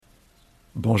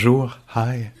Bonjour,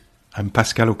 hi, I'm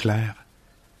Pascal Auclair.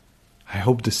 I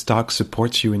hope this talk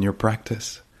supports you in your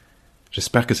practice.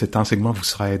 J'espère que cet enseignement vous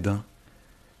sera aidant.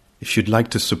 If you'd like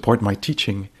to support my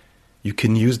teaching, you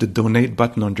can use the donate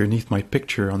button underneath my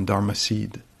picture on Dharma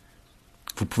Seed.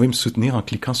 Vous pouvez me soutenir en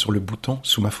cliquant sur le bouton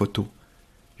sous ma photo.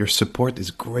 Your support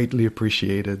is greatly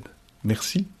appreciated.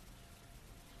 Merci.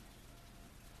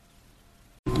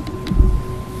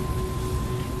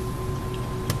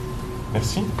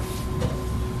 Merci.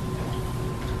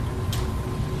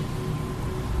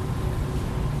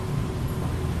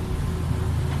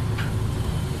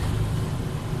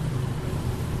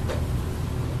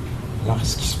 Alors,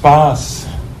 ce qui se passe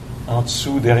en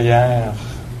dessous, derrière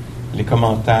les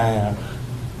commentaires,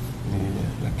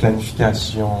 la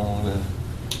planification,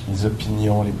 les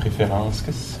opinions, les préférences,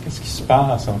 qu'est-ce qui se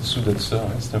passe en dessous de ça?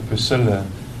 Hein? C'est un peu ça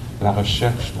la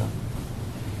recherche. Là.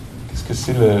 Qu'est-ce que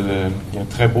c'est il y a un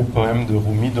très beau poème de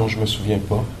Rumi dont je ne me souviens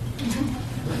pas.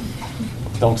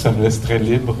 Donc, ça me laisse très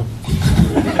libre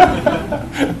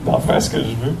d'en faire ce que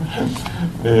je veux.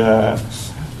 Mais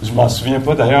je ne m'en souviens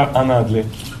pas, d'ailleurs, en anglais.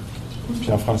 Puis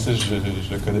en français, je ne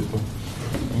le connais pas.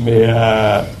 Mais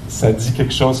ça dit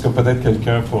quelque chose que peut-être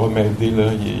quelqu'un pourra m'aider.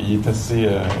 Là. Il est assez...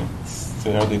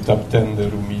 c'est un des top 10 de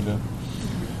Rumi.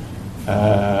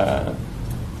 Là.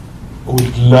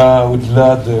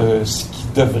 Au-delà de ce qui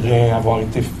devrait avoir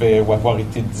été fait ou avoir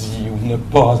été dit ou ne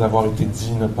pas avoir été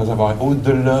dit, ne pas avoir...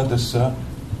 Au-delà de ça,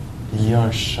 il y a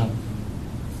un champ.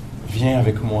 Viens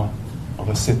avec moi. On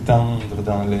va s'étendre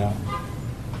dans l'air.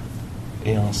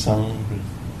 Et ensemble...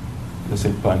 Là, c'est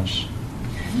le punch.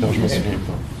 Donc, je ne me souviens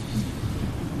pas.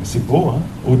 Mais c'est beau, hein?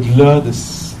 Au-delà de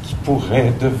ce qui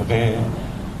pourrait, devrait,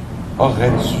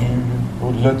 aurait dû,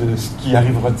 au-delà de ce qui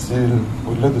arrivera-t-il,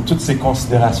 au-delà de toutes ces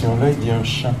considérations-là, il y a un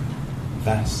champ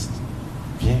vaste.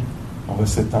 Viens, on va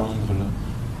s'étendre là.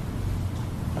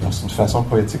 Alors, c'est une façon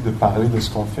poétique de parler de ce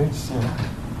qu'on fait ici. Hein?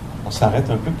 On s'arrête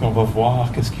un peu puis on va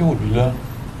voir qu'est-ce qu'il y a au-delà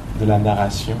de la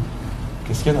narration.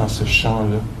 Qu'est-ce qu'il y a dans ce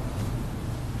champ-là?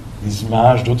 Les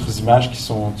images, d'autres images qui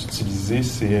sont utilisées,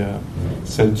 c'est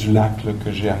celle du lac là,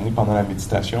 que j'ai amené pendant la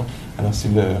méditation. Alors,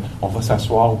 on va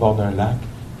s'asseoir au bord d'un lac.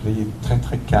 Là, il est très,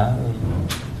 très calme.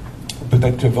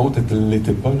 Peut-être que le vôtre ne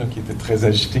l'était pas, là, qui était très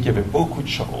agité, qu'il y avait beaucoup de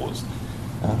choses.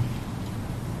 Hein?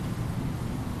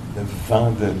 Le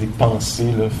vent des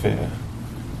pensées là, fait...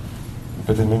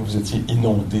 Peut-être même que vous étiez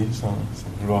inondé sans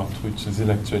vouloir trop utiliser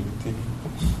l'actualité.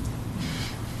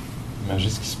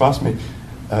 Imaginez ce qui se passe, mais...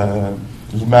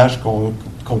 l'image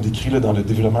qu'on décrit là, dans le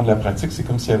développement de la pratique, c'est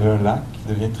comme s'il y avait un lac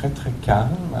qui devient très, très calme.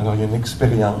 Alors, il y a une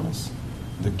expérience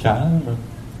de calme.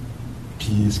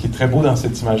 Puis, ce qui est très beau dans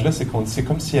cette image-là, c'est qu'on dit c'est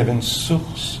comme s'il y avait une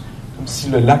source, comme si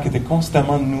le lac était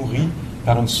constamment nourri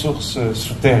par une source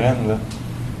souterraine. Là.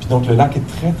 Puis donc, le lac est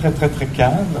très, très, très, très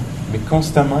calme, mais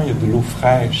constamment, il y a de l'eau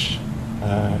fraîche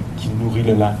qui nourrit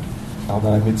le lac. Alors,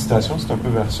 dans la méditation, c'est un peu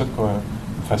vers ça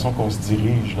une façon qu'on se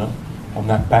dirige, là. On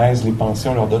apaise les pensées,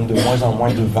 on leur donne de moins en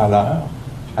moins de valeur,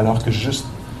 alors que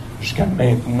jusqu'à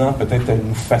maintenant, peut-être elles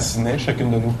nous fascinaient,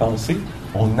 chacune de nos pensées.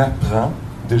 On apprend,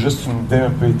 déjà c'est une idée un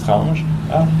peu étrange,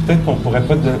 peut-être qu'on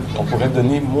pourrait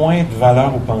donner moins de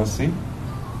valeur aux pensées,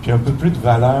 puis un peu plus de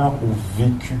valeur au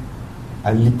vécu,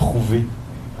 à l'éprouver.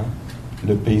 Hein?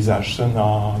 Le paysage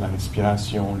sonore, la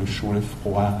respiration, le chaud, le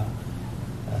froid,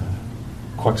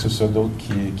 quoi que ce soit d'autre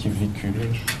qui est vécu.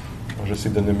 J'essaie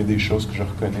de nommer des choses que je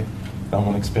reconnais dans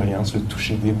mon expérience, le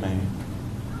toucher des mains,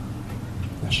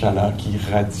 la chaleur qui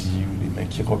irradie, ou les mains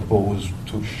qui reposent, ou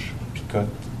touchent, ou picotent.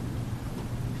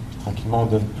 Puis, tranquillement, on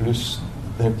donne plus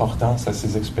d'importance à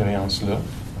ces expériences-là,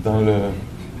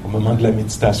 au moment de la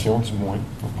méditation, du moins,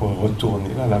 pour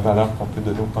retourner à la valeur qu'on peut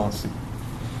donner aux pensées.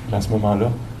 Et à ce moment-là,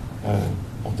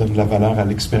 on donne de la valeur à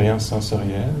l'expérience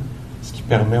sensorielle, ce qui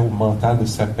permet au mental de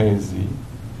s'apaiser,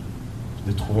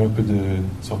 de trouver un peu une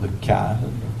sorte de calme.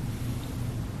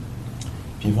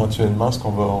 Puis éventuellement,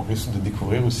 on risque de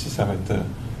découvrir aussi, ça va être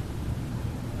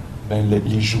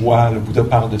les joies. Le Bouddha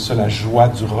parle de ça, la joie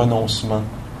du renoncement.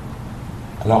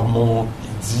 Alors,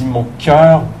 il dit, mon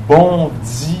cœur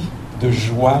bondit de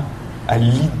joie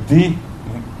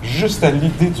juste à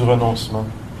l'idée du renoncement.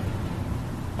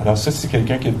 Alors ça, c'est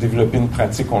quelqu'un qui a développé une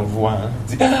pratique, on le voit. Hein?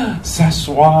 Il dit,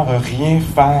 s'asseoir, rien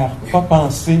faire, pas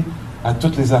penser à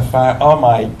toutes les affaires. Oh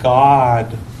my God!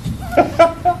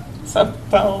 Ça me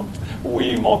tente!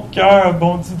 Oui, mon cœur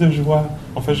bondit de joie.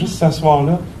 On fait juste s'asseoir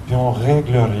là, puis on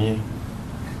règle rien.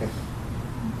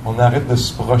 On arrête de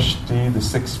se projeter, de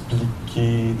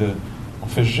s'expliquer. On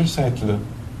fait juste être là,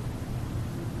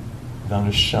 dans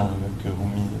le champ là, que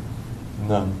Rumi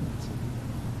nomme.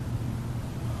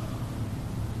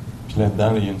 Puis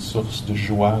là-dedans, là, il y a une source de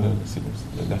joie. Là, c'est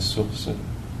la source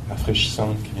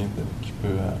rafraîchissante qui peut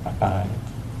apparaître.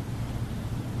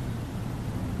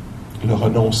 Le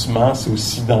renoncement, c'est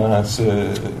aussi dans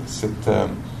ce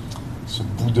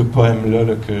bout de poème-là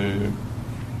là,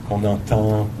 qu'on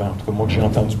entend, en tout cas moi que j'ai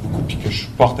entendu beaucoup, puis que je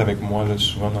porte avec moi là,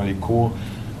 souvent dans les cours.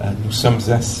 Nous sommes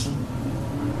assis,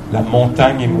 la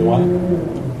montagne et moi,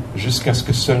 jusqu'à ce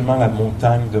que seulement la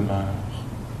montagne demeure.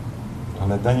 Alors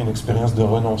là-dedans, il y a une expérience de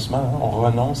renoncement. Hein? On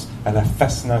renonce à la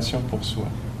fascination pour soi.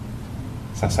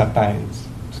 Ça s'apaise.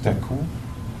 Tout à coup,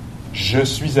 je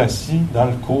suis assis dans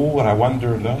le cours à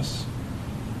Wanderlust,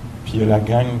 puis il y a la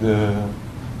gang de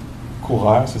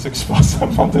coureurs. C'est ça qui se passe à un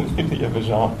moment donné. Il y avait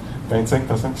genre 25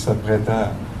 personnes qui s'apprêtaient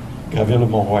à gravir le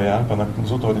Mont-Royal pendant que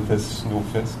nous autres, on était assis sur nos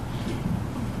fesses.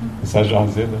 Et ça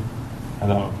jasait, là.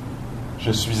 Alors,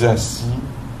 je suis assis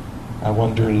à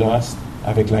Wanderlust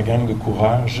avec la gang de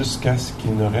coureurs jusqu'à ce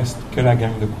qu'il ne reste que la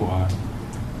gang de coureurs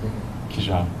qui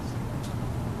jase.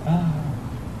 Ah,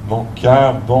 mon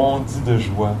cœur bondit de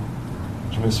joie.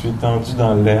 Je me suis étendu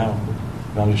dans l'herbe,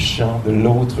 dans le champ, de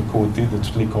l'autre côté de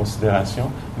toutes les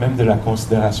considérations, même de la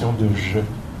considération de je.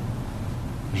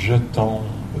 Je tombe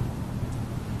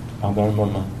pendant un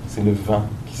moment. C'est le vent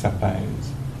qui s'apaise.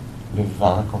 Le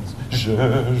vent continue. Je.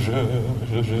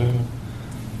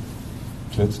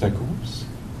 Puis là, tout à coup,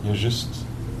 il y a juste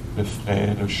le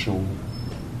frais, le chaud,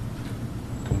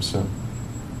 comme ça.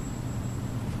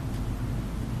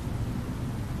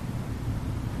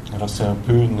 Alors, c'est un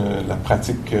peu la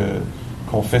pratique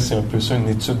qu'on fait, c'est un peu ça, une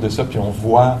étude de ça, puis on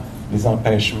voit les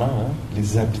empêchements, hein,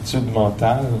 les habitudes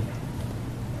mentales.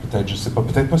 Peut-être, je sais pas,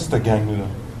 peut-être pas cette gang-là.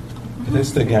 Peut-être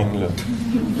cette gang-là.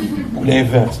 Ou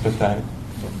l'inverse, peut-être.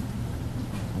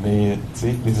 Mais, tu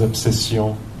sais, les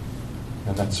obsessions,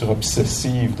 la nature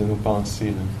obsessive de nos pensées,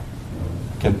 là.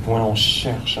 À quel point on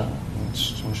cherche, hein,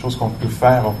 une chose qu'on peut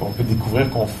faire, on peut découvrir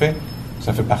qu'on fait.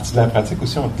 Ça fait partie de la pratique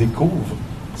aussi, on découvre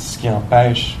ce qui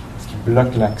empêche, ce qui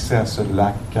bloque l'accès à ce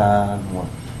lac calme,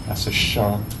 à ce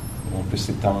champ où on peut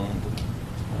s'étendre.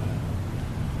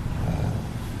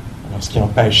 Alors, ce qui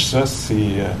empêche ça,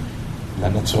 c'est la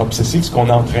nature obsessive, ce qu'on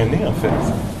a entraîné, en fait.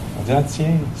 On dit, ah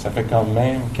tiens, ça fait quand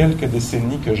même quelques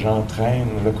décennies que j'entraîne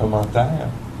le commentaire.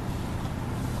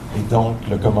 Et donc,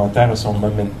 le commentaire a son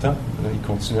momentum. Là, il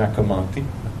continue à commenter.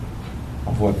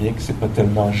 On voit bien que c'est pas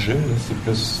tellement jeu, là, c'est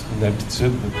plus une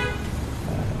habitude.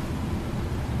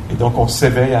 Et donc, on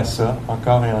s'éveille à ça,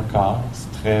 encore et encore.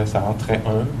 Ça rend très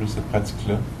humble, cette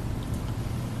pratique-là.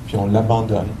 Puis on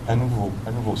l'abandonne, à nouveau.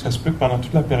 Ça se peut que pendant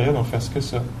toute la période, on fasse que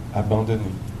ça.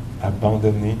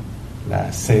 Abandonner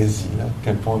la saisie, là, à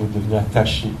quel point on est devenu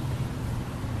attaché.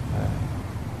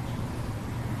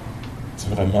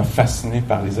 C'est vraiment fasciné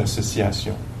par les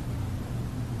associations.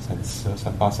 Ça dit ça, ça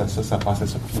passe à ça, ça passe à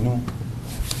ça. Puis nous,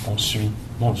 on suit.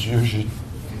 Mon Dieu, j'ai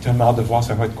tellement hâte de voir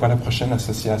ça va être quoi la prochaine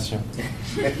association.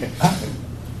 Ah,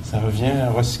 ça revient à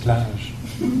un recyclage.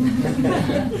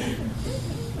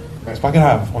 C'est pas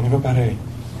grave, on y va pareil.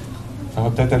 Ça va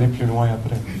peut-être aller plus loin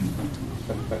après.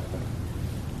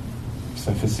 Puis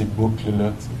ça fait ces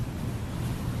boucles-là. T'sais.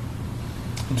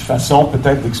 Une façon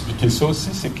peut-être d'expliquer ça aussi,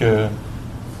 c'est que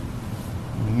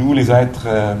nous, les êtres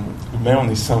humains, on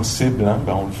est sensibles. Hein?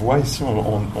 Ben, on le voit ici,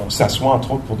 on s'assoit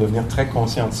entre autres pour devenir très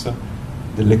conscient de ça,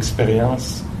 de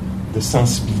l'expérience de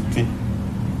sensibilité.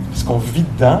 Parce qu'on vit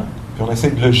dedans, puis on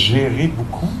essaie de le gérer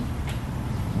beaucoup,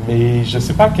 mais je ne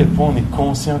sais pas à quel point on est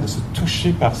conscient de se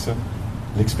toucher par ça.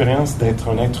 L'expérience d'être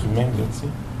un être humain, là, tu sais.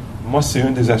 Moi, c'est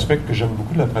un des aspects que j'aime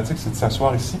beaucoup de la pratique, c'est de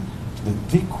s'asseoir ici, de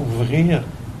découvrir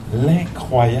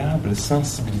l'incroyable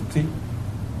sensibilité.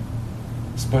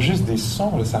 C'est pas juste des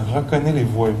sons, là, ça reconnaît les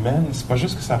voix humaines. C'est pas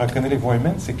juste que ça reconnaît les voix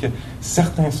humaines, c'est que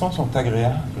certains sons sont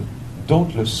agréables,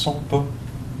 d'autres le sont pas.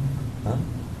 Hein?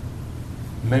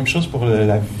 Même chose pour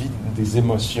la vie des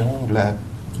émotions,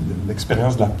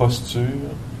 l'expérience de la posture.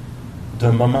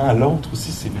 D'un moment à l'autre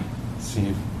aussi, c'est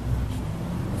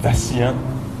vacillant.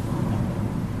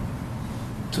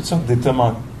 Toutes sortes d'états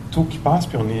mentaux qui passent,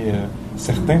 puis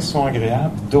certains sont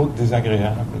agréables, d'autres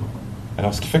désagréables.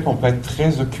 Alors, ce qui fait qu'on peut être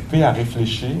très occupé à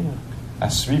réfléchir, à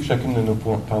suivre chacune de nos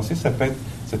pensées, ça peut être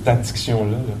cette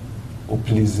addiction-là, là, au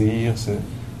plaisir,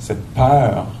 cette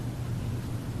peur,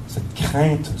 cette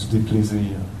crainte du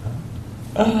déplaisir.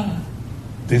 Hein? Ah,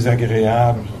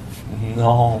 désagréable.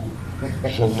 Non,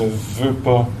 je ne veux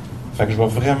pas. Fait que je vais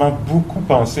vraiment beaucoup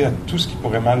penser à tout ce qui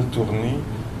pourrait mal tourner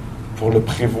pour le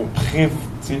prévoir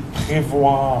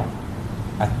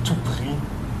à tout prix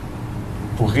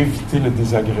pour éviter le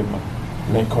désagrément,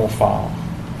 l'inconfort.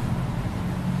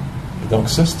 Et donc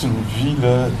ça, c'est une vie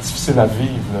là, difficile à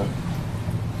vivre. Là.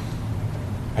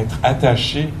 Être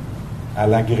attaché à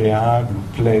l'agréable,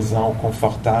 au plaisant, au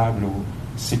confortable, au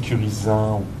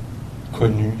sécurisant,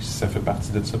 connu, si ça fait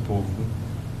partie de ça pour vous.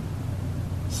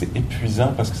 C'est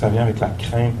épuisant parce que ça vient avec la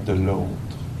crainte de l'autre,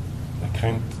 la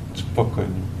crainte du pas connu,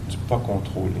 du pas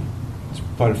contrôlé, du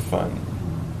pas le fun.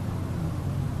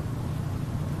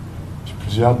 Puis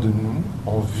plusieurs de nous,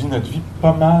 on vit notre vie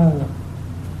pas mal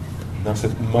dans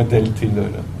cette modalité-là,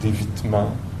 là, d'évitement,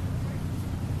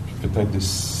 puis peut-être de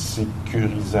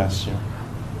sécurisation.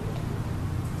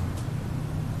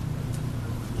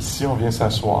 Ici, on vient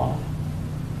s'asseoir,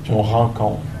 puis on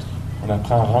rencontre, on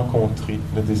apprend à rencontrer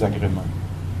le désagrément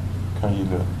quand il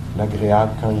est là,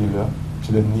 l'agréable quand il est là,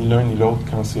 puis le ni l'un ni l'autre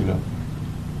quand c'est là.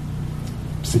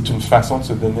 Puis c'est une façon de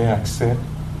se donner accès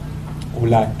au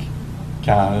lac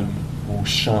calme, au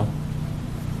champ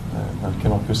dans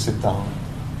lequel on peut s'étendre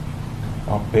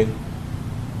en paix,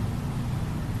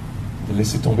 de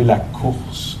laisser tomber la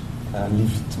course à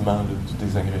l'évitement là, du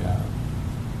désagréable.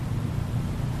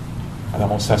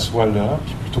 Alors on s'assoit là,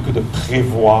 puis plutôt que de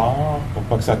prévoir pour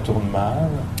pas que ça tourne mal,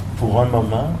 pour un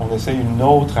moment, on essaye une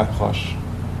autre approche.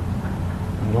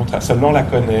 Celle-là, on la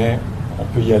connaît, on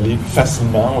peut y aller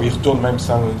facilement, on y retourne même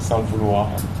sans le vouloir.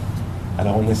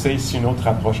 Alors on essaye ici une autre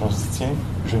approche. On se dit, tiens,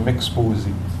 je vais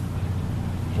m'exposer.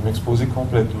 Je vais m'exposer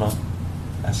complètement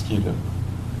à ce qui est là.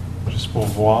 Juste pour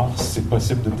voir si c'est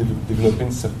possible de développer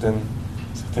un certain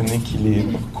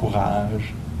équilibre,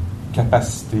 courage,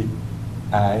 capacité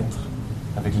à être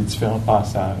avec les différents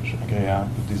passages, agréables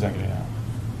ou désagréables.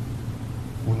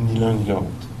 Ou ni l'un ni l'autre,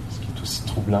 ce qui est aussi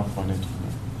troublant pour un être humain.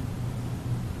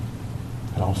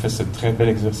 Alors on fait ce très bel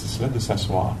exercice-là de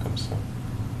s'asseoir comme ça.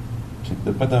 Puis de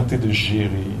ne pas tenter de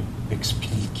gérer,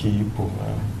 expliquer pour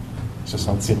se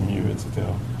sentir mieux, etc.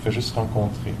 On fait juste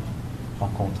rencontrer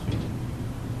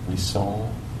les sons,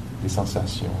 les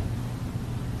sensations.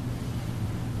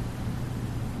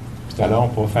 Puis tout à l'heure, on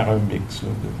pourra faire un mix là,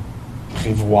 de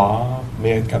prévoir,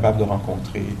 mais être capable de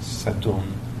rencontrer si ça tourne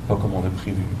pas comme on a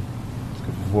prévu. Est-ce que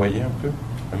vous voyez un peu?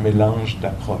 Un mélange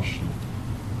d'approches.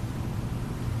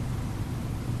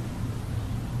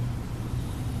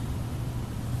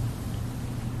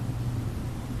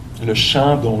 Le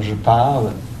champ dont je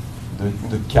parle,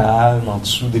 de calme en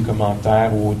dessous des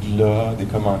commentaires ou au-delà des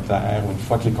commentaires, ou une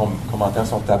fois que les commentaires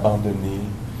sont abandonnés,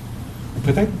 ou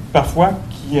peut-être parfois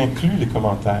qui inclut les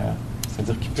commentaires.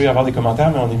 C'est-à-dire qu'il peut y avoir des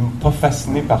commentaires, mais on n'est pas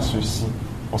fasciné par ceux-ci.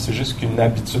 On sait juste qu'une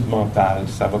habitude mentale,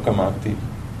 ça va commenter.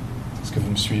 Est-ce que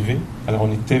vous me suivez? Alors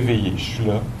on est éveillé, je suis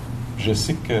là. Je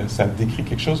sais que ça décrit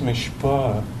quelque chose, mais je ne suis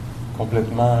pas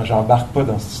complètement... J'embarque pas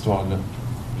dans cette histoire-là.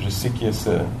 Je sais qu'il y a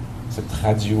cette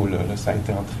radio-là, là, ça a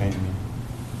été entraîné.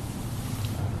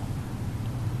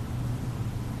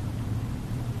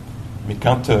 Mais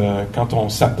quand on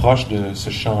s'approche de ce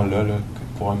champ-là, là,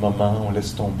 pour un moment, on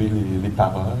laisse tomber les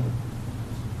paroles,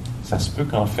 ça se peut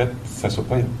qu'en fait, ça ne soit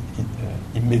pas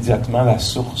immédiatement la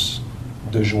source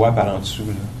de joie par en dessous.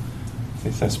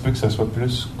 Là. Ça se peut que ça soit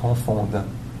plus confondant,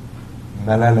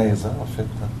 mal à l'aisant, en fait.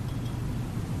 Hein.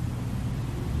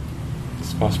 Il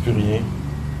ne se passe plus rien.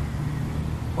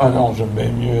 Ah non, j'aime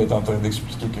bien mieux être en train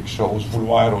d'expliquer quelque chose,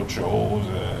 vouloir autre chose,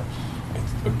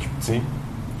 être occupé.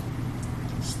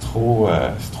 C'est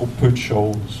trop peu de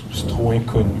choses, c'est trop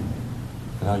inconnu.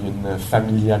 Alors, il y a une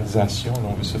familiarisation,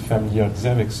 on veut se familiariser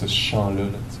avec ce champ-là.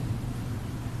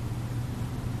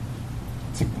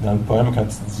 Dans le poème, quand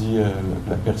il dit,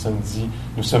 la personne dit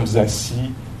 « Nous sommes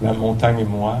assis, la montagne et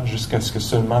moi, jusqu'à ce que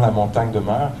seulement la montagne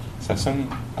demeure », ça sonne,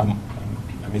 à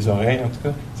mes oreilles en tout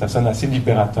cas, ça sonne assez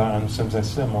libérateur. Hein? Nous sommes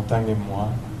assis, la montagne et moi,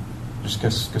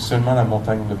 jusqu'à ce que seulement la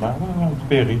montagne demeure.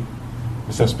 Libéré.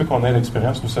 Mais ça se peut qu'on ait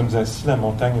l'expérience, nous sommes assis, la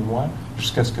montagne et moi,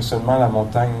 jusqu'à ce que seulement la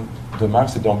montagne demeure.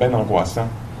 C'est donc bien angoissant.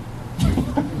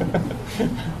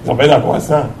 C'est donc bien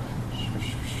angoissant.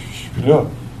 Je suis plus là.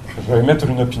 Je vais émettre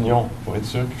une opinion pour être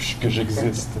sûr que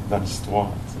j'existe dans l'histoire.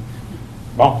 T'sais.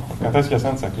 Bon, quand est-ce qu'il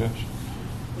sonne sa cloche?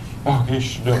 Ah, ok, je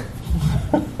suis là.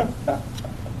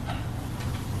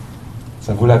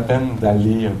 Ça vaut la peine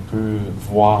d'aller un peu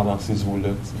voir dans ces eaux-là,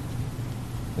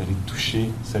 d'aller toucher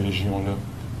ces régions-là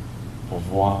pour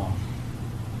voir.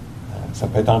 Ça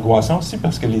peut être angoissant aussi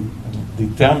parce que des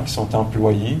termes qui sont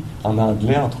employés, en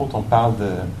anglais, entre autres, on parle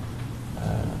de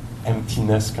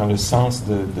emptiness, quand le sens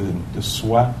de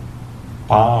soi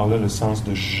part, là, le sens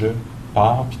de je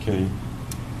part, puis qu'il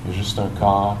y a juste un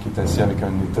corps qui est assis avec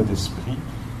un état d'esprit,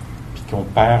 puis qu'on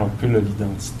perd un peu là,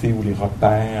 l'identité ou les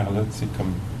repères, là, tu sais,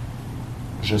 comme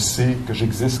je sais que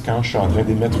j'existe quand je suis en train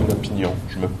d'émettre une opinion.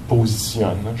 Je me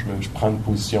positionne, je prends une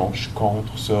position, je suis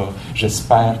contre ça,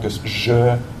 j'espère que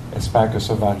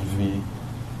ça va arriver.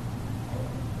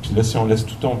 Puis là, si on laisse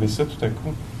tout tomber ça, tout à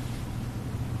coup,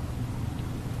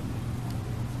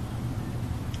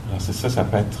 alors c'est ça, ça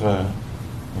peut être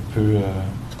un peu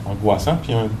angoissant.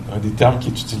 Puis un des termes qui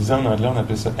est utilisé en anglais, on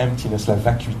appelle ça emptiness, la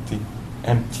vacuité.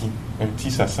 Empty.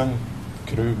 Empty, ça sonne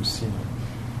creux aussi.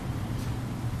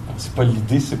 Alors, c'est pas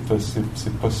l'idée, c'est pas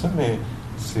ça, mais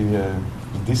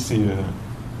l'idée, c'est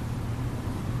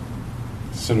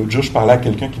l'autre jour, je parlais à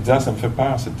quelqu'un qui disait ça me fait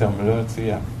peur, ce terme-là, tu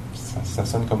sais, ça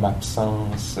sonne comme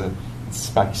absence,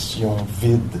 disparition,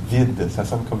 vide, ça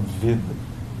sonne comme vide,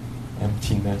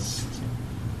 emptiness.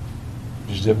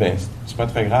 Puis je dis, c'est pas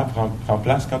très grave,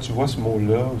 remplace, quand tu vois ce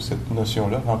mot-là ou cette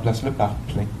notion-là, remplace-le par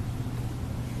plein.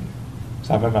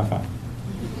 C'est la même affaire.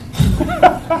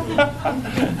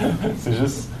 C'est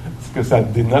juste ce que ça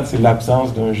dénote, c'est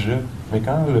l'absence d'un je. Mais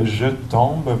quand le je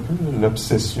tombe un peu,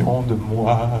 l'obsession de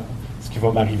moi, ce qui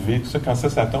va m'arriver, tout ça, quand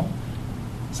ça tombe,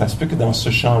 ça se peut que dans ce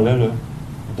champ-là,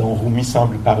 dont Rumi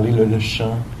semble parler, le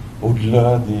champ,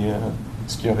 au-delà de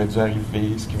ce qui aurait dû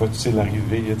arriver, ce qui va-t-il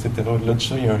arriver, etc. Au-delà de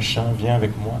ça, il y a un champ, viens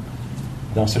avec moi.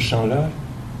 Dans ce champ-là,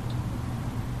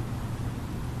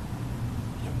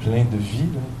 il y a plein de vie,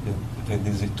 là. Il y a peut-être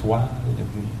des étoiles, il y a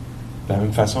des... De la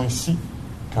même façon ici,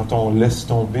 quand on laisse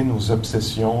tomber nos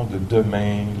obsessions de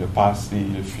demain, le passé,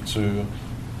 le futur,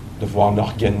 devoir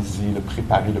l'organiser, le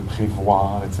préparer, le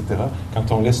prévoir, etc.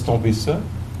 Quand on laisse tomber ça,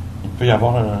 il peut y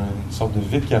avoir une sorte de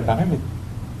vide qui apparaît, mais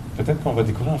peut-être qu'on va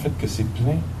découvrir en fait que c'est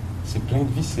plein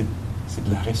de vie, c'est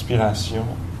de la respiration,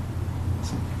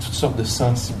 c'est toutes sortes de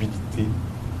sensibilités,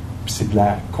 puis c'est de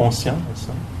la conscience.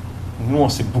 Hein. Nous, on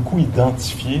s'est beaucoup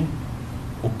identifié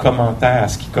aux commentaires, à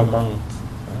ce qui commente,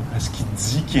 à ce qui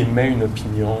dit, qui émet une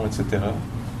opinion, etc.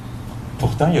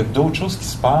 Pourtant, il y a d'autres choses qui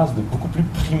se passent de beaucoup plus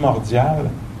primordiales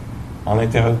en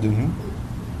l'intérieur de nous.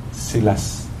 C'est la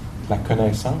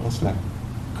connaissance, la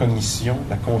cognition,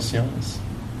 la conscience.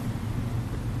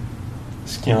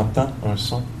 Ce qui entend un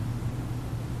son.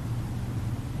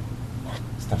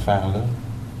 Cette affaire-là.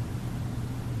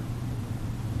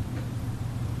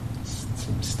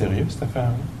 C'est mystérieux, cette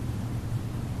affaire-là.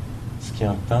 Ce qui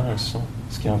entend un son.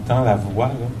 Ce qui entend la voix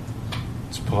là,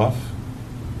 du prof.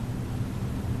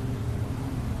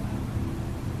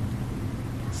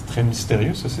 C'est très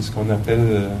mystérieux, ça. C'est ce qu'on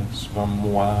appelle souvent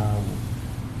moi,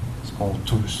 ce qu'on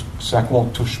touche, ce à quoi on ne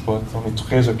touche pas. On est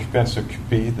très occupé à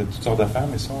s'occuper de toutes sortes d'affaires,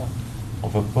 mais ça, on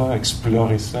ne va pas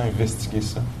explorer ça, investiguer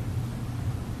ça.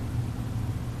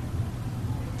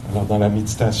 Alors, dans la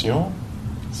méditation,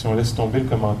 si on laisse tomber le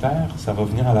commentaire, ça va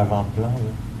venir à l'avant-plan.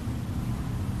 Là.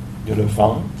 Il y a le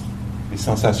ventre, les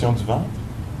sensations du ventre,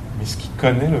 mais ce qui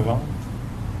connaît le ventre,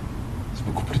 c'est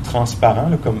beaucoup plus transparent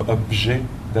là, comme objet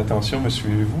d'attention, me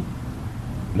suivez-vous?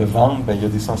 Le ventre, il y a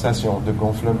des sensations de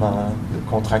gonflement, de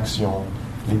contraction.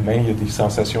 Les mains, il y a des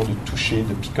sensations de toucher,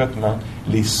 de picotement.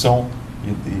 Les sons,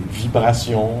 il y a des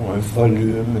vibrations, un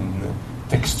volume, une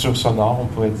texture sonore, on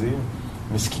pourrait dire.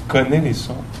 Mais ce qui connaît les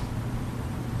sons,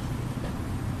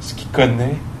 ce qui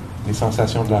connaît les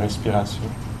sensations de la respiration,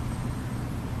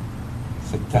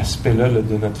 cet aspect-là là,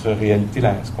 de notre réalité,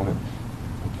 là,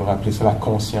 on pourrait appeler ça la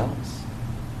conscience,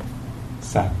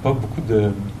 ça n'a pas beaucoup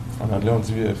de... En anglais, on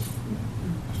dit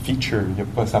feature.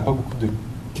 Ça n'a pas beaucoup de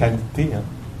qualité.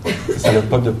 Hein. Ça n'a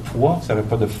pas de poids, ça n'a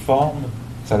pas de forme,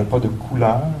 ça n'a pas de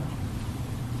couleur.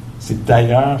 C'est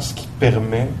d'ailleurs ce qui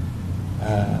permet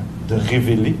de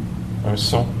révéler un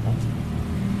son. Hein.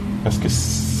 Parce que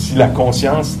si la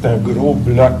conscience est un gros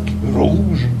bloc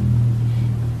rouge,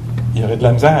 il y aurait de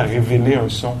la misère à révéler un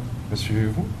son. Me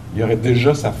suivez-vous? Il y aurait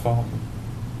déjà sa forme.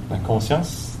 La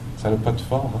conscience, ça n'a pas de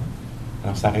forme. Hein?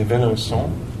 Alors ça révèle un son.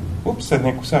 Oups,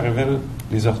 d'un coup, ça révèle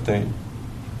les orteils.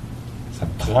 Ça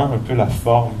prend un peu la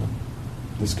forme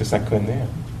de ce que ça connaît.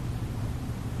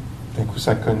 Hein? D'un coup,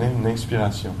 ça connaît une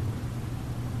inspiration.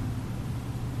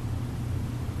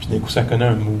 Puis d'un coup, ça connaît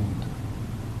un mood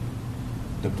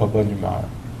de pas bonne humeur.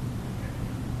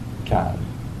 Calme.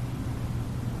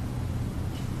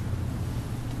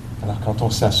 Alors, quand on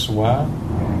s'assoit,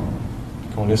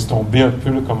 qu'on laisse tomber un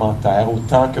peu le commentaire,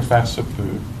 autant que faire se peut,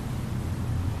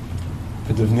 on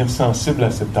peut devenir sensible à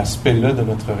cet aspect-là de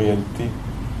notre réalité,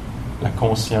 la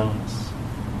conscience.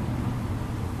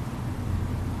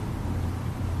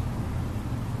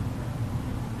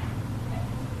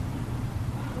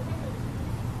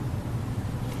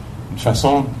 Une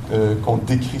façon qu'on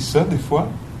décrit ça, des fois,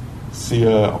 c'est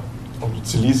on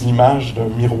utilise l'image d'un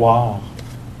miroir.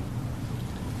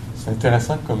 C'est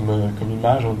intéressant comme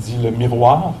image. On dit le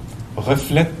miroir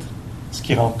reflète ce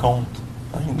qu'il rencontre.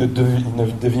 Hein? Il ne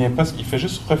devient pas ce qu'il fait,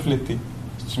 juste refléter.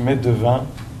 Si tu mets devant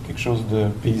quelque chose de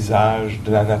paysage,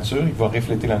 de la nature, il va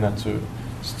refléter la nature.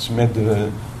 Si tu mets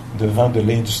devant de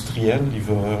l'industriel, il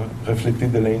va refléter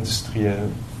de l'industriel.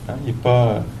 Hein? Il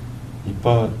n'est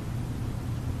pas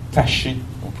taché,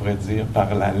 on pourrait dire,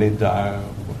 par la laideur.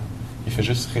 Il il fait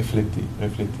juste refléter.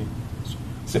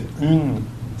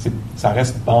 Ça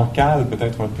reste bancal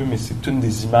peut-être un peu, mais c'est une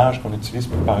des images qu'on utilise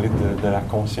pour parler de la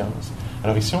conscience.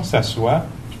 Alors ici, on s'assoit,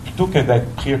 plutôt que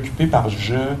d'être préoccupé par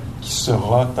je qui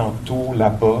sera tantôt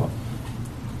là-bas,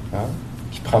 hein,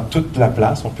 qui prend toute la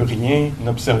place, on ne peut rien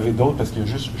observer d'autre parce qu'il y a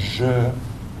juste je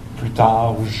plus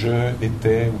tard, ou je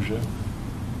était, ou je.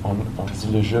 On dit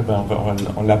le je,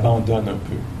 on l'abandonne un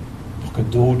peu pour que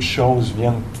d'autres choses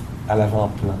viennent à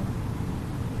l'avant-plan.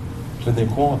 Puis là, d'un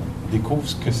coup, on découvre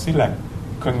ce que c'est la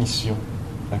cognition,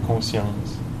 la conscience.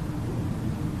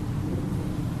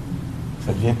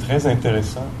 Ça devient très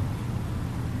intéressant.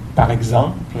 Par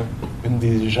exemple, une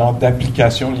des genres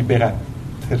d'applications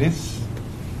libératrices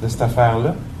de cette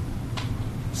affaire-là,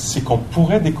 c'est qu'on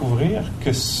pourrait découvrir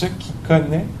que ce qui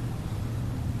connaît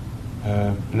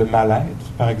le mal-être,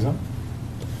 par exemple,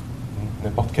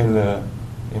 n'importe quelle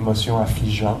émotion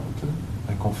affligeante,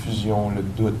 la confusion, le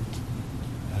doute,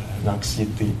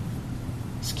 l'anxiété,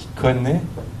 ce qui connaît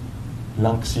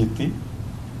l'anxiété,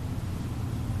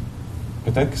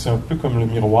 peut-être que c'est un peu comme le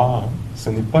miroir, hein? Ce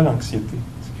n'est pas l'anxiété,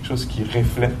 c'est quelque chose qui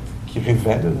reflète, qui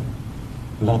révèle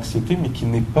l'anxiété, mais qui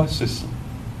n'est pas ceci.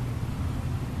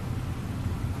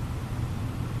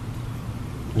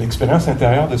 L'expérience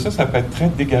intérieure de ça peut être très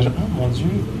dégageant. Oh mon Dieu,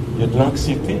 il y a de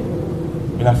l'anxiété.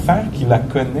 Mais l'affaire qui la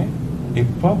connaît n'est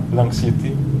pas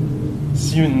l'anxiété.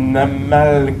 Si une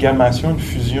amalgamation, une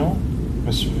fusion, je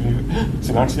me suis vu,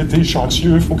 c'est l'anxiété, je suis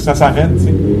anxieux, il faut que ça s'arrête.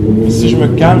 T'sais. Mais si je me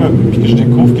calme un peu et que je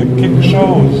découvre qu'il y a quelque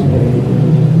chose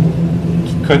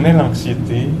qui connaît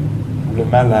l'anxiété, ou le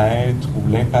mal-être,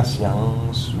 ou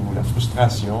l'impatience, ou la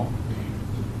frustration,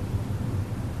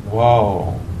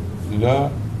 wow,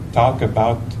 là, talk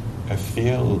about a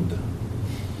field.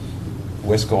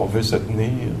 Où est-ce qu'on veut se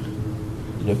tenir?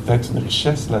 Il y a peut-être une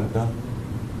richesse là-dedans.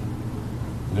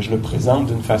 Là, je le présente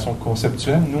d'une façon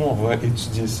conceptuelle. Nous, on va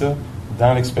étudier ça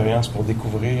dans l'expérience pour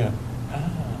découvrir. Ah!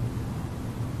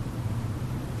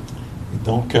 Et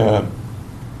donc,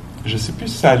 je ne sais plus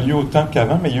si ça a lieu autant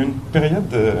qu'avant, mais il y a eu une période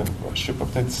de, je ne sais pas,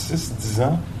 peut-être 6-10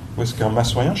 ans, où est-ce qu'en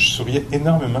m'assoyant, je souriais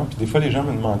énormément. Puis des fois, les gens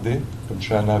me demandaient, comme je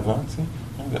suis en avant, tu sais,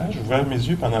 j'ouvrais mes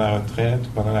yeux pendant la retraite ou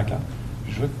pendant la classe.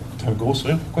 Je vois que tu as un gros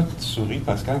sourire. Pourquoi tu souris,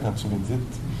 Pascal, quand tu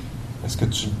médites? Est-ce que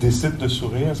tu décides de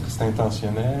sourire? Est-ce que c'est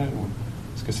intentionnel? Ou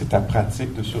est-ce que c'est ta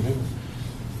pratique de sourire?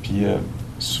 Puis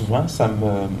souvent, ça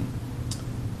me...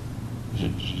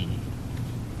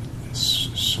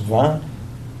 souvent,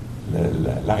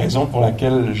 la raison pour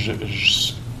laquelle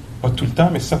pas tout le temps,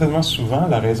 mais certainement souvent,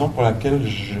 la raison pour laquelle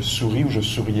je souris, ou je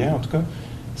souriais en tout cas,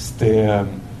 c'était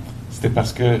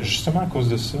parce que, justement à cause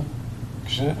de ça,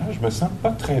 que je me sens pas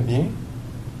très bien,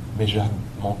 mais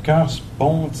mon cœur se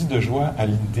bondit de joie à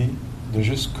l'idée de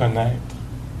juste connaître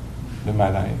le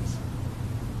malaise.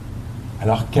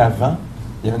 Alors qu'avant,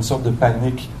 il y avait une sorte de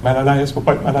panique. Mal à l'aise, il ne faut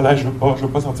pas être mal à l'aise, je veux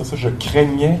pas sentir ça. Je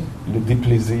craignais le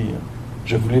déplaisir.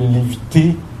 Je voulais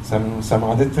l'éviter. Ça me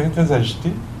rendait très, très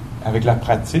agité. Avec la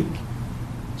pratique,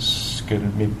 ce que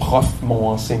mes profs m'ont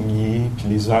enseigné, puis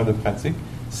les heures de pratique,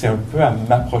 c'est un peu à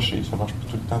m'approcher. Ça marche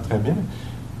pas tout le temps très bien,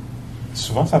 mais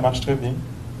souvent ça marche très bien.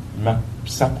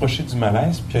 S'approcher du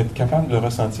malaise, puis être capable de le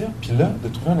ressentir, puis là, de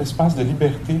trouver un espace de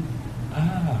liberté. Ah,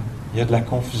 il y a de la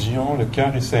confusion, le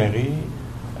cœur est serré,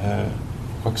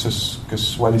 quoi que ce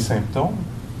soit les symptômes,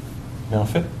 mais en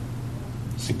fait,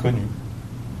 c'est connu.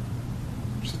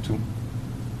 C'est tout.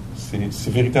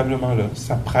 C'est véritablement là.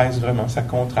 Ça presse vraiment, ça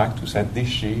contracte, ou ça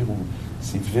déchire, ou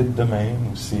c'est vide de même,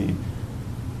 ou c'est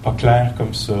pas clair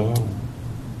comme ça,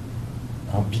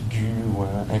 ou ambigu, ou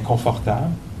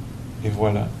inconfortable. Et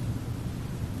voilà.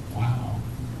 Wow!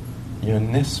 Il y a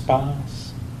un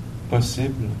espace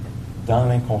possible dans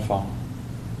l'inconfort.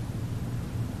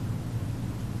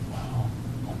 Wow!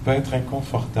 On peut être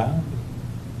inconfortable,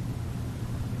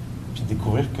 puis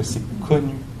découvrir que c'est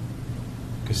connu.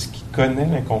 Que ce qui connaît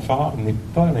l'inconfort n'est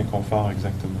pas l'inconfort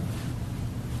exactement.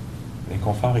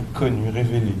 L'inconfort est connu,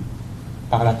 révélé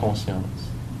par la conscience.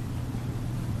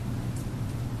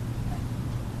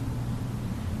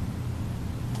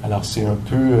 Alors c'est un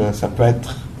peu, ça peut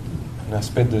être un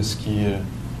aspect de ce qui est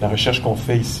la recherche qu'on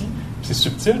fait ici. C'est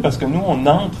subtil parce que nous, on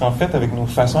entre en fait avec nos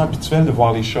façons habituelles de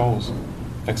voir les choses.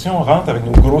 Fait que si on rentre avec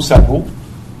nos gros sabots,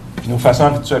 puis nos façons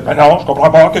habituelles, ben non, je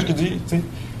comprends pas, qu'est-ce qu'il dit, tu sais.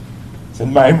 C'est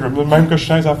le même que je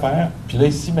tiens les affaires. Puis là,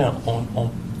 ici, ben, on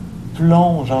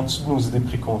plonge en dessous de nos idées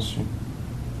préconçues.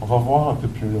 On va voir un peu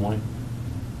plus loin.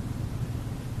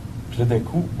 Puis là, d'un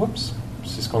coup, oups,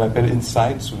 c'est ce qu'on appelle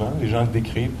insight souvent. Les gens le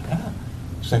décrivent. Ah,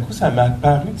 tout d'un coup, ça m'a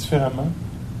apparu différemment.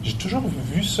 J'ai toujours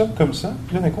vu ça comme ça.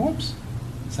 Puis là, d'un coup, oups,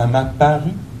 ça m'a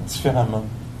apparu différemment.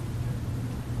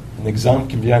 Un exemple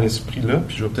qui me vient à l'esprit là,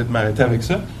 puis je vais peut-être m'arrêter avec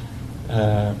ça.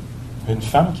 Une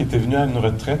femme qui était venue à une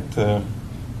retraite,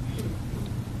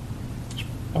 je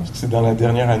pense que c'est dans la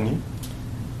dernière année.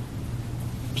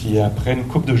 Puis après une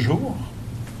couple de jours,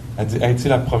 elle dit, hey, tu sais,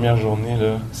 la première journée,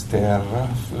 là, c'était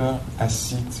rough, là,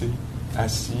 assis, tu sais,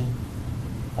 assis.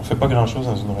 On fait pas grand-chose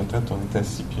dans une retraite, on est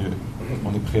assis, puis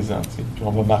on est présent, tu sais. Puis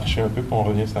on va marcher un peu, puis on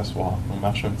revient s'asseoir. On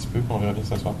marche un petit peu, puis on revient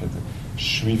s'asseoir. Puis je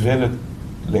suivais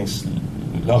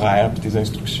l'horaire, puis tes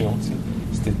instructions, tu sais.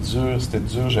 C'était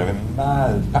dur, j'avais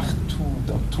mal partout,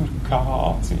 dans tout le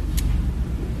corps, tu sais.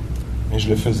 Mais je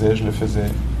le faisais.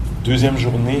 Deuxième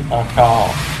journée,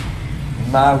 encore.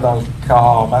 Mal dans le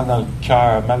corps, mal dans le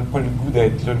cœur, mal pas le goût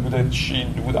d'être là, le goût d'être chez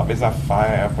nous, dans mes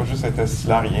affaires, pas juste être assis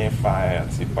là, rien faire,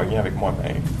 tu sais, pogné avec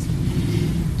moi-même,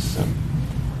 tu sais. Ça.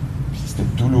 Puis c'était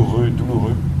douloureux.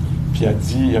 Puis elle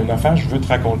dit, il y a une affaire que je veux te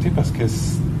raconter parce que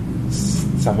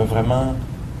ça m'a vraiment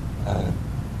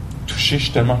touché, je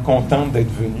suis tellement contente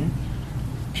d'être venue.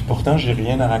 Puis pourtant, j'ai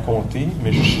rien à raconter,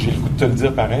 mais j'ai le goût de te le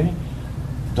dire pareil.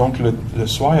 Donc, le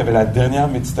soir, il y avait la dernière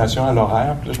méditation à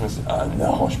l'horaire. Puis là, je me suis dit, ah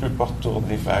non, je ne peux pas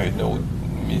retourner faire une autre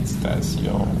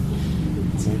méditation.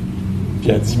 Tu sais. Puis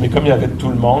elle dit, mais comme il y avait tout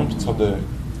le monde, puis une sorte de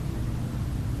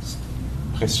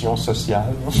pression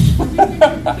sociale,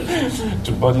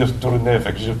 tout le monde y retournait.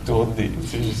 Fait que j'ai retourné. Tu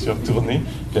sais, j'y suis retourné.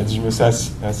 Puis elle dit, je me suis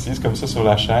assise comme ça sur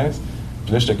la chaise.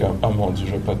 Puis là, j'étais comme, oh mon Dieu,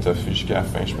 je ne vais pas toffer jusqu'à la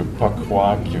fin. Je ne peux pas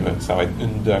croire que ça va être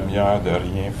une demi-heure de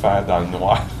rien faire dans le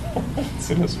noir.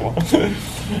 C'est le soir.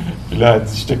 Puis là, elle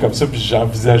dit, j'étais comme ça, puis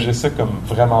j'envisageais ça comme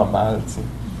vraiment mal, tu sais.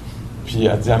 Puis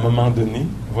elle dit, à un moment donné,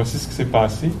 voici ce qui s'est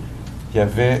passé. Il y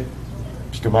avait,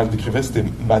 puis comment elle décrivait, c'était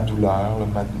ma douleur,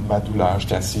 là, ma douleur.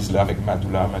 J'étais assise là avec ma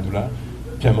douleur.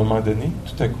 Puis à un moment donné,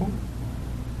 tout à coup,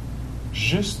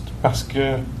 juste parce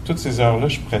que toutes ces heures-là,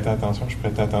 je prêtais attention,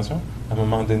 à un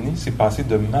moment donné, c'est passé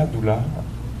de ma douleur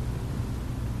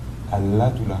à la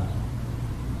douleur.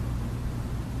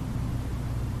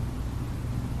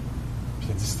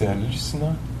 C'était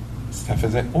hallucinant. Ça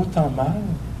faisait autant mal,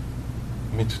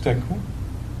 mais tout à coup,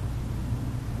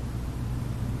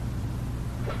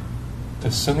 t'as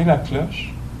sonné la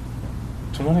cloche,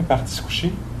 tout le monde est parti se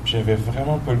coucher, puis j'avais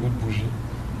vraiment pas le goût de bouger.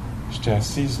 J'étais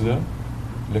assise là,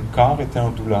 le corps était en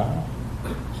douleur,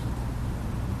 puis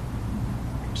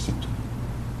c'est tout.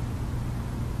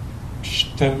 Puis je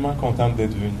suis tellement contente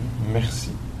d'être venue. Merci.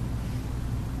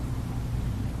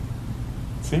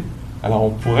 Tu sais? Alors,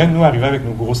 on pourrait, nous, arriver avec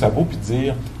nos gros sabots puis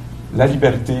dire la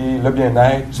liberté, le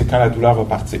bien-être, c'est quand la douleur va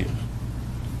partir.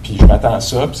 Puis je m'attends à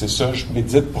ça, puis c'est ça, je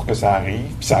médite pour que ça arrive,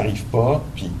 puis ça n'arrive pas,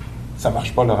 puis ça ne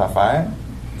marche pas leur affaire,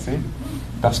 tu sais,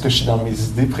 parce que je suis dans mes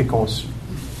idées préconçues.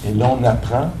 Et là, on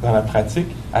apprend, dans la pratique,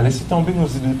 à laisser tomber nos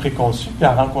idées préconçues, puis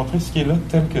à rencontrer ce qui est là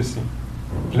tel que c'est.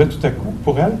 Puis là, tout à coup,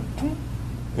 pour elle,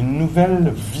 une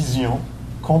nouvelle vision,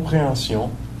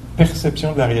 compréhension,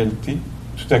 perception de la réalité,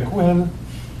 tout à coup, elle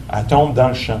tombe dans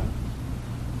le champ.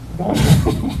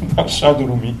 Dans le champ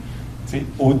d'Urumi. Tu sais,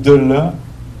 au-delà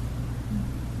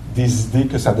des idées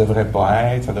que ça devrait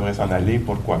pas être, ça devrait s'en aller,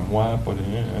 pourquoi moi, pas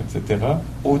le, etc.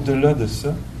 Au-delà de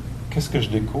ça, qu'est-ce que je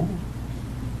découvre?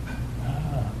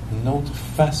 Une autre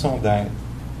façon d'être.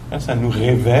 Là, ça nous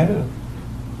révèle,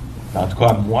 en tout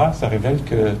cas à moi, ça révèle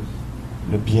que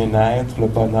le bien-être, le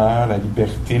bonheur, la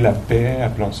liberté, la paix,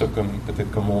 appelons ça peut-être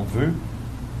comme on veut,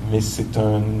 mais c'est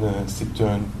un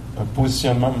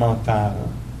positionnement mental.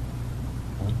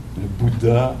 Le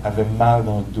Bouddha avait mal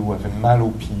dans le dos, avait mal aux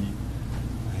pieds.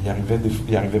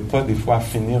 Il n'arrivait pas des fois à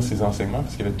finir ses enseignements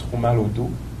parce qu'il avait trop mal au dos.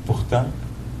 Pourtant,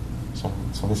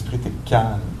 son esprit était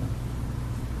calme.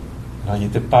 Alors, il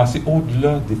était passé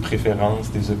au-delà des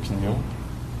préférences, des opinions.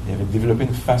 Il avait développé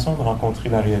une façon de rencontrer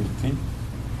la réalité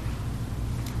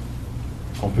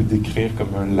qu'on peut décrire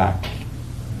comme un lac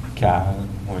calme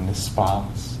ou un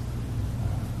espace.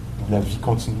 La vie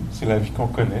continue, c'est la vie qu'on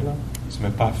connaît, là. On ne se met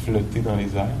pas à flotter dans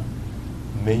les airs.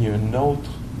 Mais il y a un autre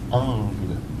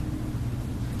angle.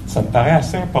 Ça me paraît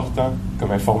assez important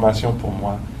comme information pour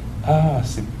moi. Ah,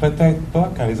 c'est peut-être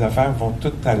pas quand les affaires vont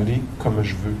toutes aller comme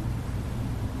je veux.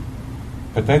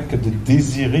 Peut-être que de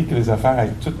désirer que les affaires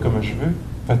aillent toutes comme je veux,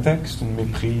 peut-être que c'est une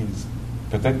méprise.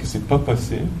 Peut-être que c'est pas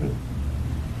possible.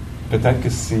 Peut-être que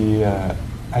c'est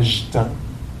agitant,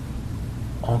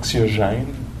 anxiogène,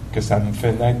 que ça me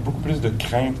fait naître beaucoup plus de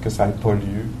crainte que ça n'ait pas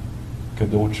lieu que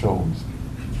d'autres choses.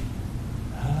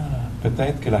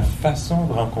 Peut-être que la façon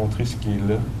de rencontrer ce qui est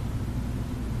là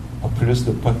a plus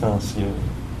de potentiel.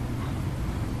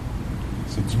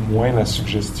 C'est du moins la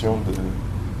suggestion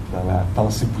dans la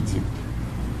pensée bouddhique.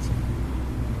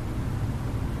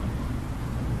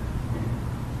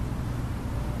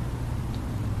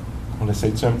 On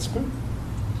essaye-tu un petit peu?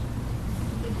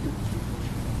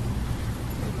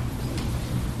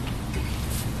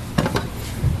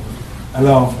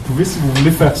 Alors, vous pouvez, si vous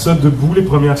voulez faire ça debout les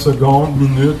premières secondes,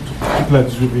 minutes, toute la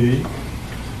durée.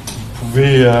 Vous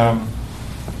pouvez,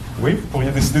 oui, vous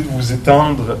pourriez décider de vous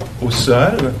étendre au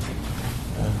sol,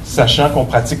 sachant qu'on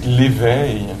pratique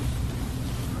l'éveil.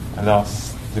 Alors,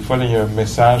 des fois, là, il y a un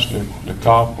message que le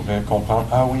corps pourrait comprendre.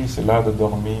 Ah oui, c'est l'heure de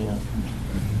dormir.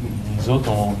 Les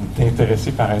autres, on est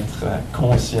intéressés par être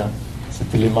conscients.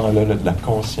 Cet élément-là, là, de la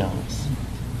conscience.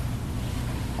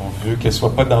 On veut qu'elle ne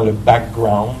soit pas dans le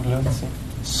background, là,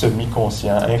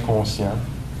 semi-conscient, inconscient.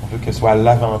 On veut qu'elle soit à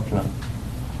l'avant-plan.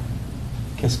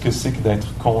 Qu'est-ce que c'est que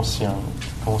d'être conscient?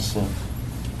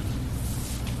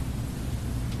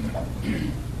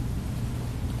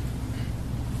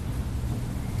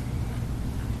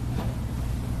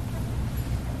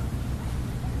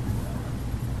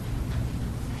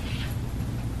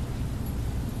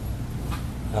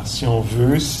 Alors, si on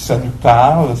veut, si ça nous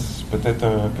parle, c'est peut-être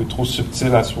un peu trop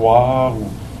subtil à soir ou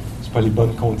c'est pas les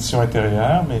bonnes conditions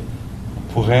intérieures, mais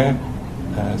on pourrait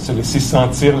se laisser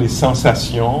sentir les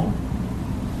sensations,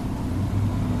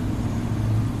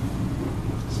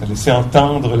 se laisser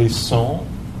entendre les sons.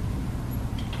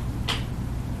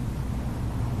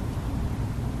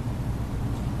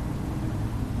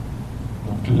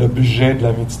 Donc, l'objet de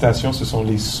la méditation, ce sont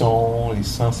les sons, les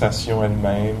sensations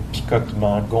elles-mêmes,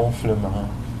 picotements, gonflements.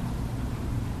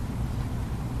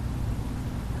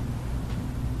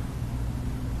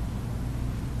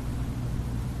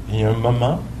 Et un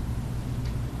moment,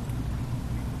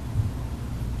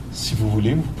 si vous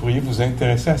voulez, vous pourriez vous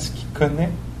intéresser à ce qui connaît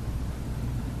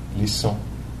les sons,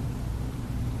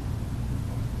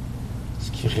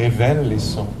 ce qui révèle les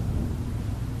sons,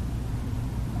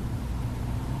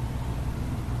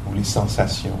 ou les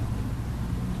sensations.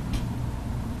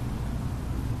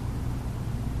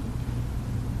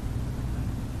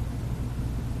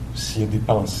 S'il y a des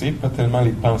pensées, pas tellement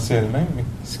les pensées elles-mêmes, mais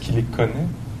ce qui les connaît.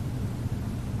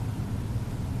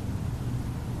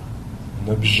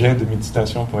 Un objet de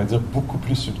méditation, on pourrait dire, beaucoup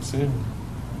plus subtil.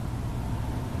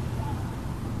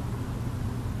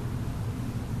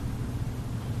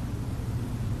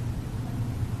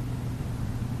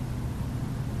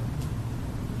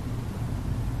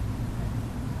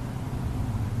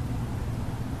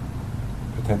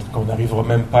 Peut-être qu'on n'arrivera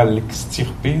même pas à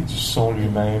l'extirper du son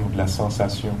lui-même ou de la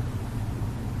sensation.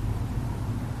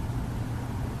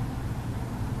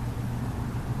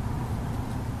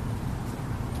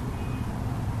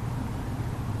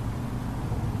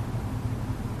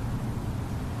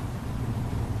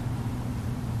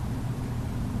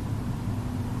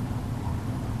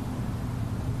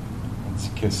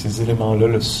 Que ces éléments-là,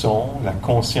 le son, la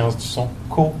conscience du son,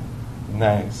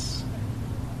 naissent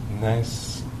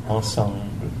ensemble,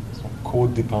 sont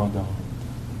codépendantes.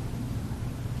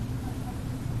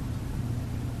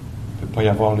 Il ne peut pas y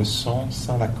avoir le son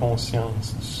sans la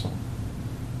conscience du son.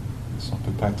 Le son ne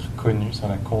peut pas être connu sans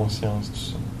la conscience du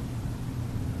son.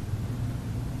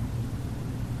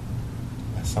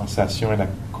 La sensation et la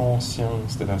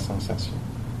conscience de la sensation.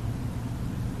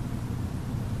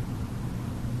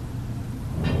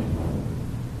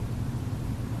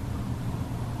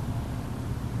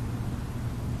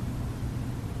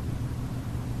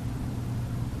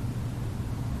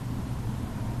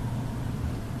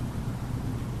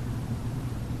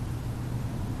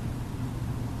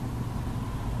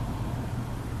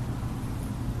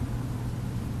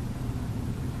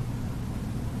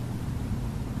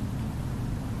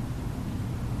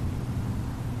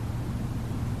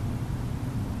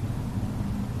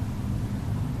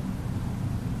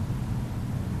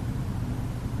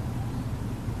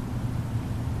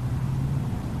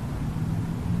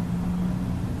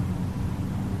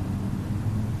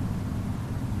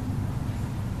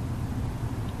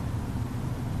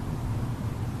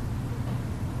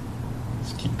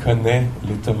 Ce qui connaît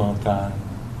l'état mental,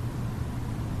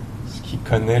 ce qui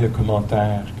connaît le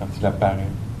commentaire quand il apparaît,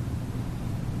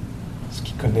 ce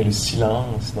qui connaît le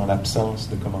silence dans l'absence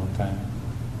de commentaire.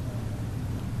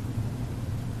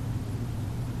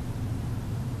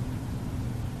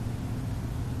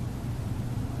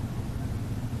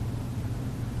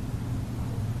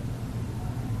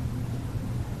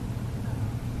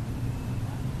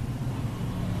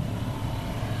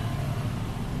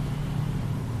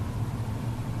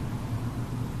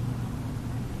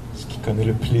 Qui connaît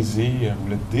le plaisir ou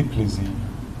le déplaisir.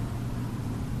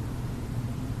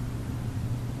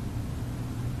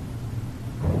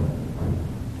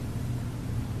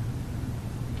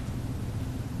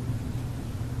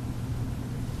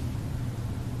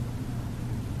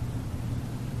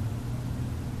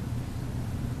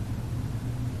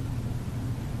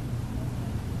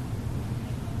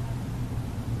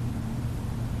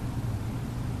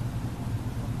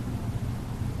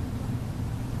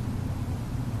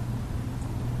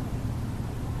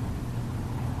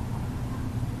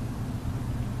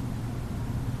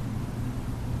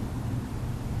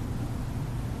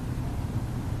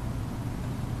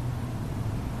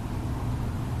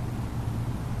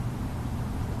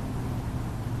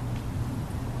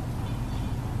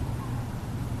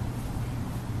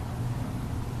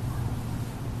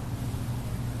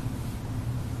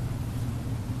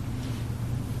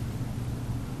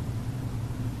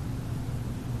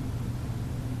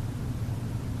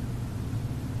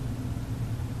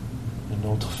 Une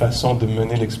autre façon de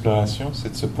mener l'exploration, c'est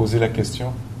de se poser la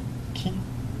question, qui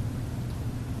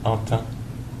entend?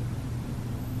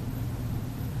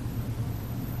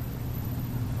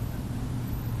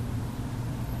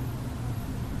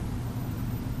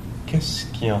 Qu'est-ce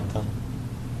qui entend?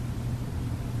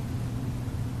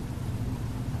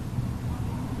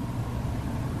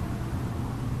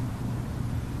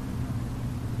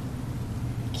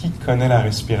 Qui connaît la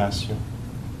respiration?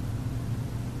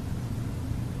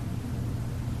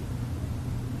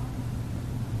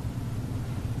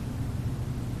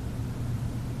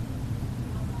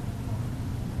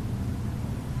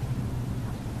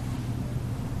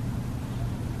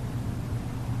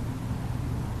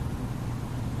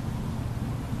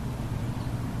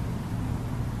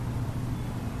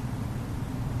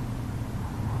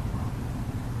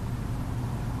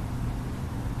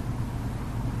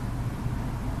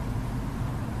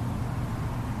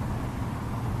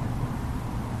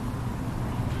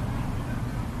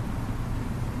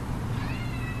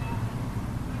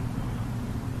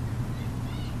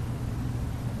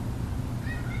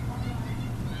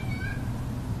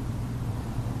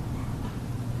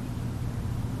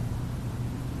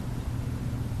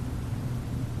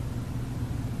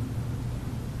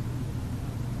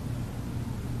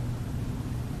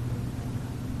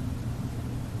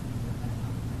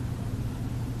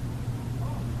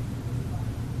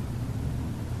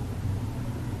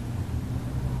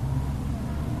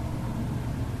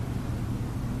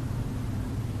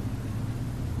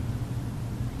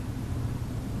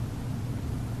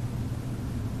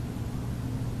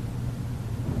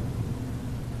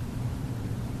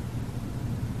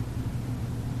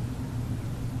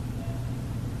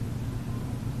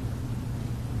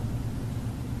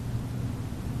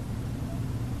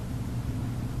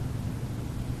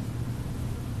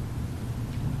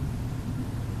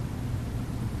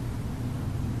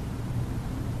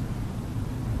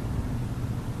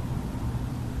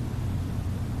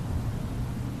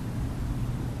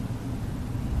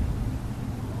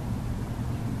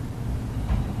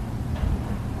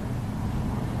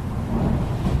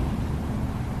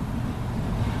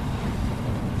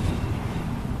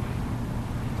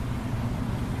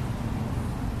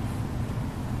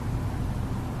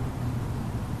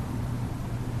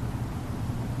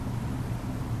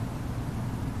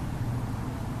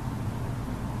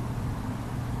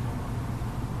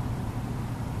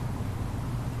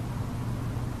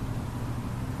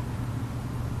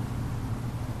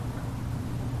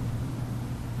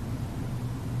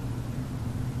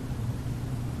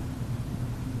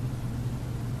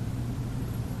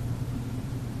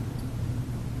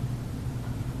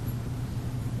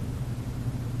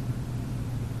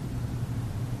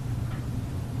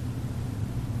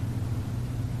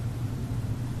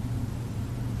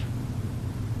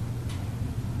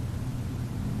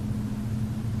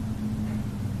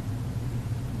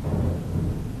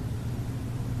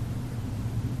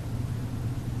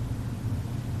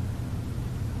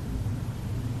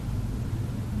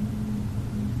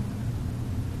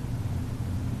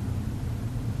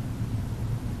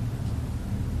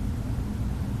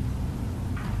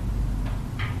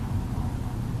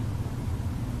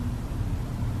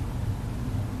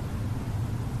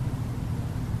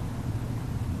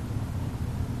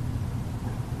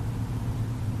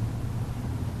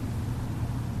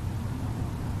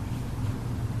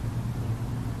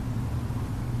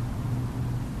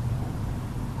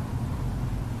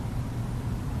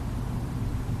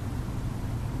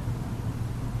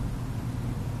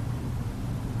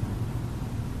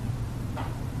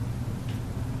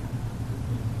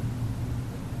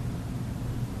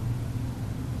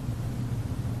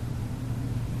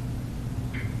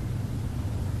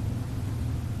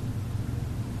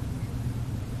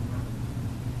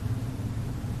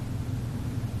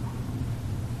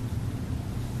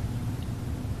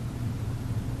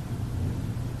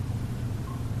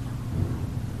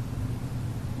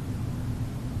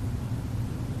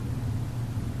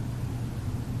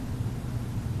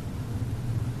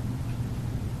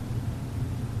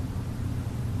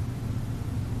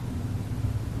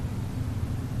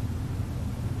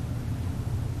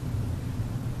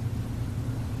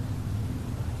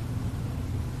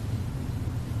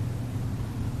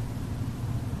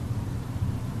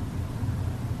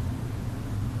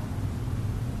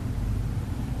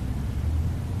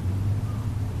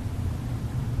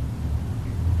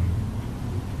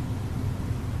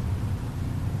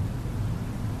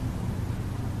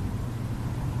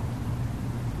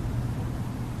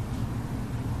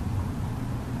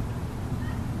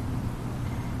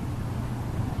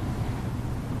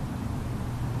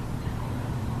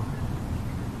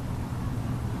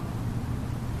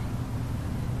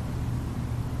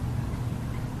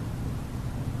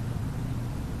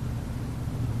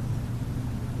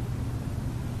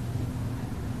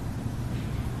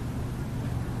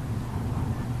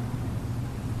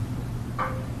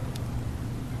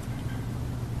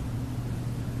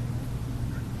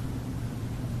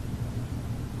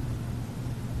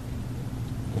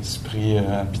 l'esprit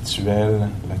habituel,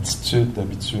 l'attitude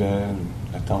habituelle,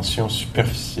 l'attention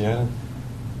superficielle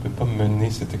ne peut pas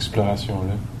mener cette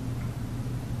exploration-là.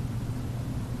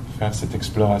 Faire cette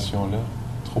exploration-là,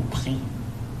 trop pris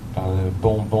par le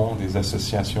bonbon des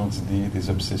associations d'idées, des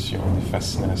obsessions, des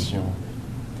fascinations,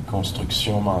 des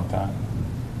constructions mentales.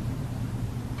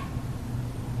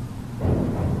 Il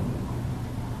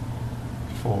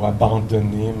faut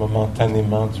abandonner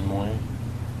momentanément du moins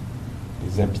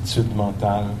les habitudes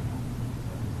mentales,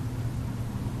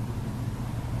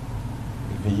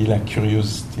 éveiller la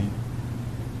curiosité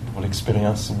pour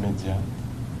l'expérience immédiate.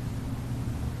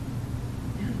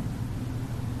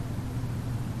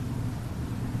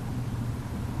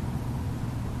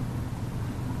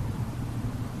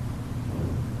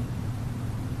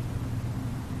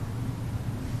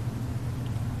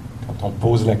 Quand on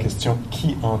pose la question «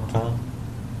 qui entend ?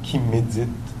 Qui médite ?»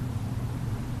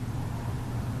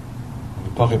 on ne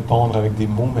peut pas répondre avec des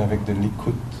mots, mais avec de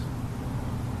l'écoute,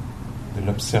 de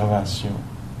l'observation,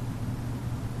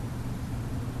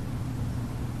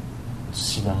 du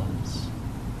silence.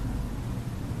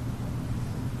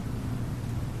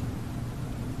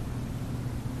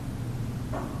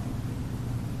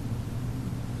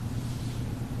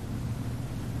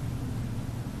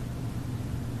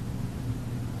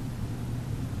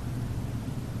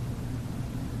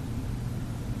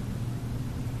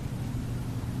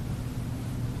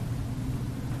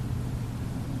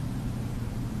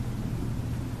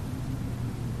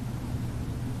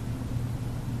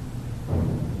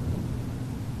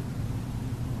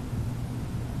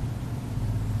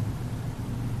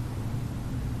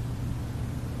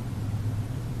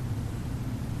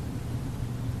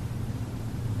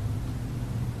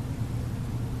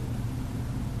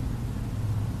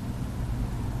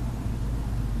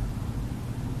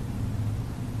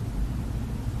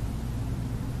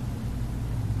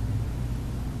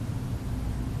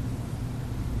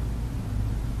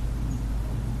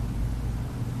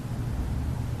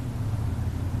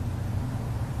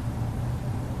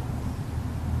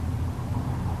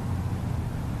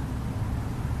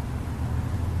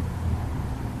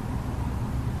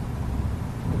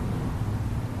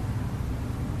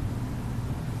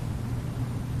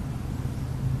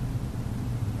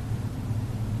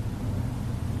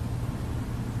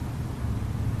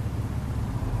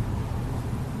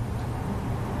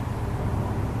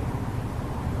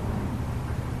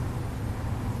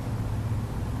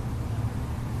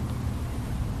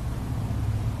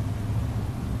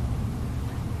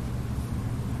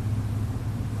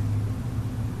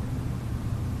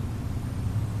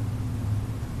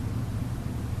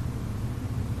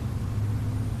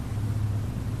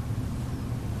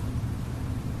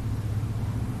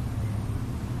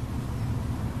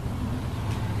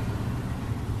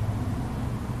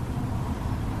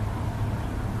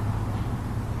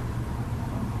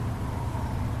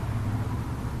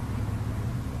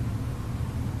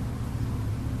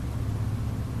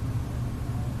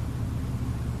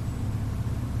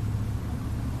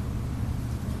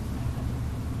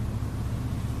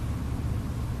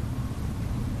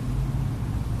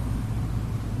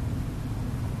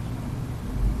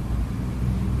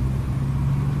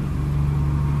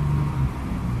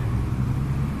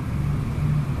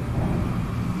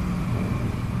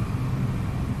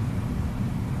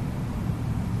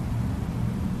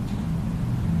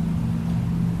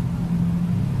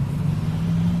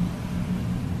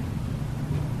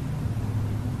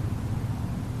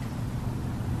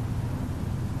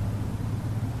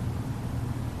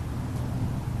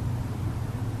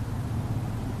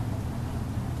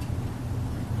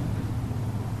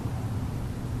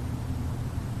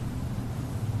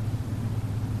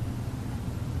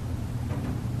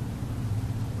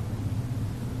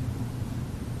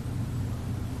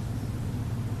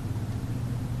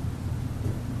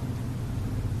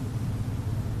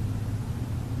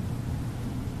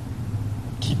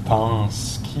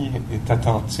 Pense, qui est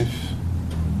attentif.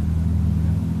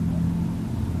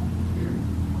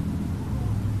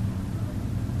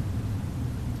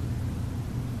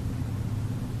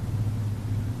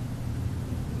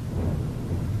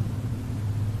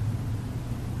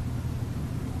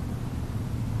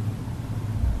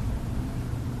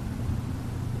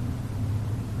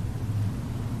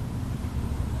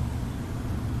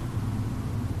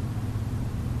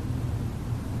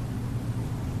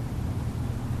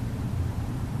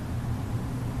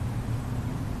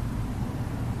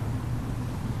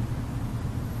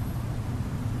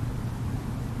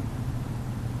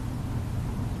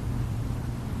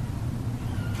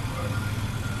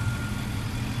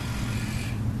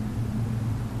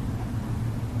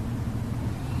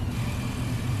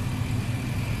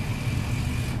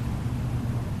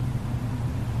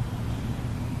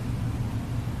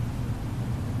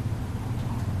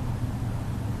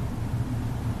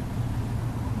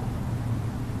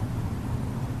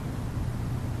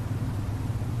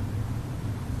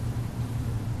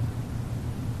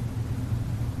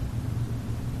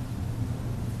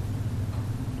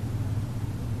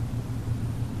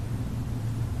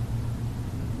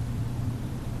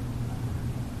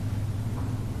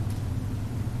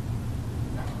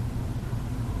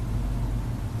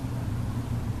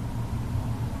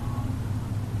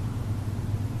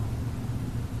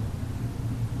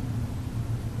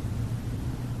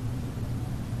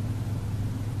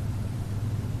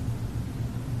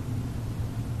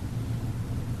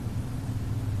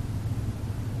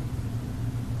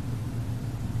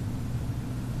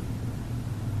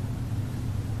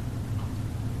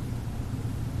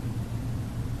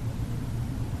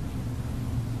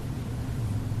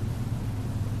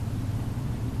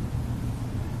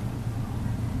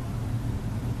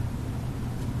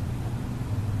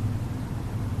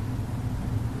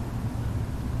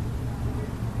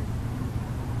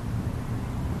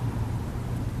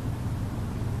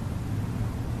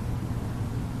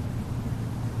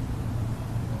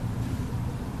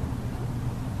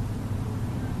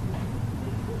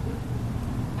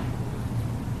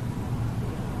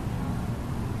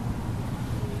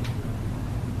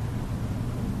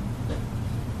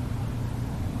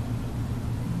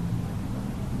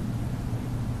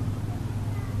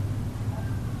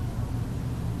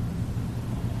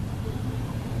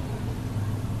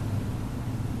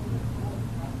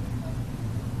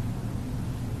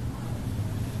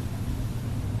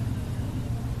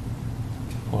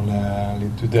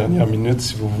 2 dernières minutes,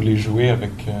 si vous voulez jouer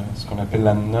avec ce qu'on appelle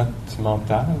la note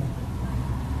mentale,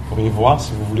 vous pourriez voir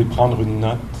si vous voulez prendre une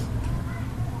note,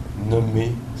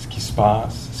 nommer ce qui se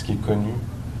passe, ce qui est connu.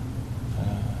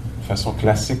 Une façon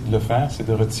classique de le faire, c'est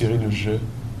de retirer le « je ».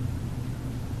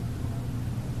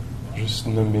 Juste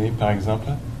nommer, par exemple,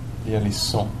 il y a les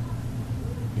sons.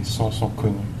 Les sons sont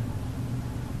connus.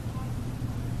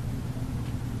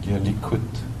 Il y a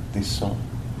l'écoute des sons.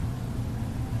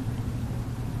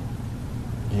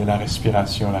 Il y a la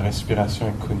respiration. La respiration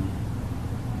est connue.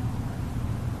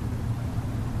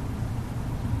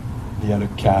 Il y a le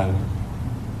calme.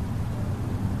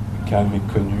 Le calme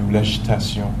est connu. Ou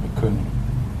l'agitation est connue.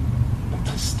 La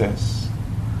tristesse.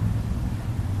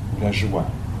 Ou la joie.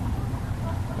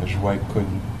 La joie est connue.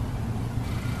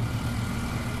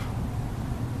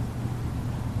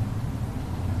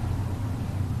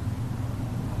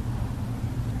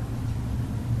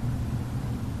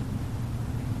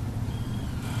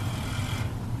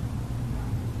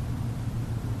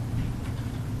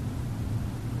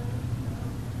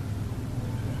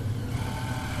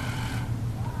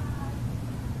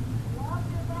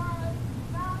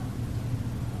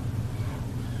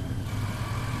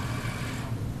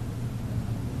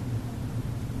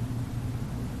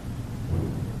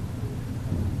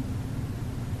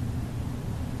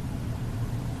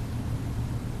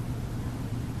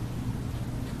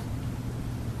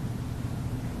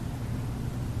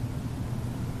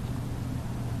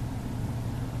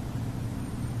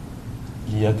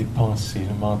 Il y a des pensées,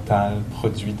 le mental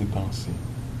produit des pensées.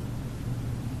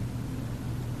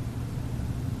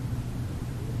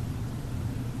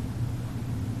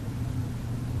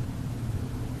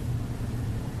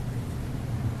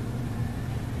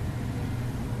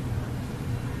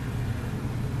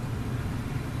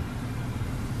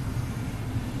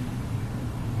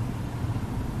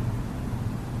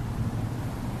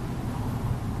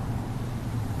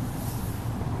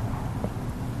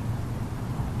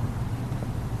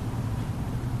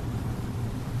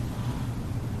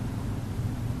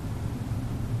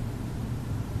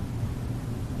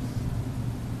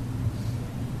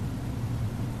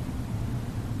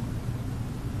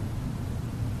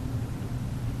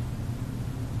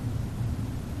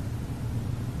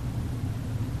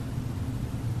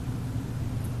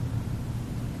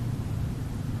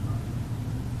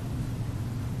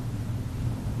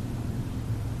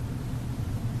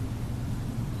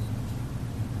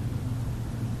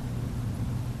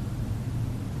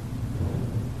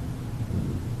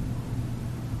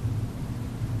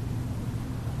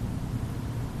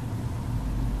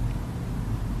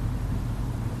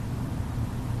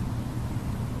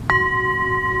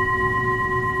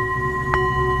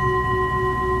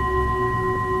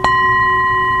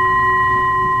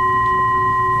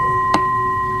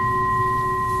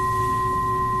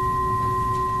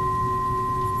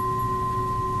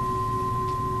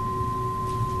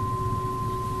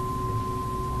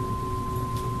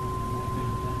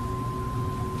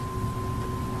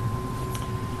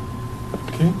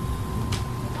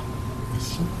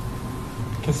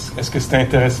 Est-ce que c'était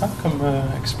intéressant comme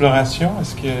exploration?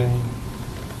 Est-ce qu'il y a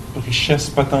une richesse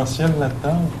potentielle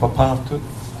là-dedans? Pas en tout.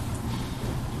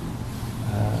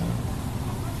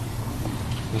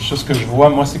 Les choses que je vois,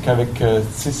 moi, c'est qu'avec,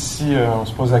 si on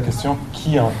se pose la question,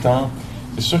 qui entend?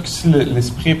 C'est sûr que si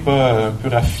l'esprit n'est pas un peu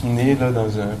raffiné, là,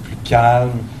 dans un plus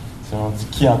calme, si on dit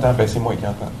qui entend, ben c'est moi qui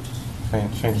entends.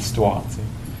 Fin de l'histoire, tu sais.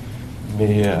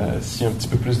 Mais s'il y a un petit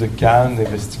peu plus de calme,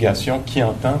 d'investigation, qui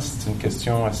entend, c'est une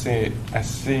question assez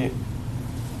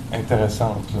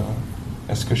intéressante, là.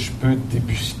 Est-ce que je peux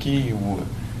débusquer ou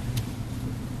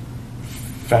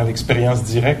faire l'expérience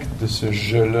directe de ce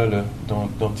jeu-là là,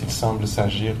 dont il semble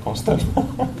s'agir constamment?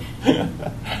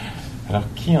 Alors,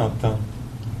 qui entend?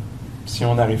 Si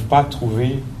on n'arrive pas à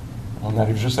trouver, on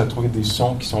arrive juste à trouver des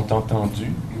sons qui sont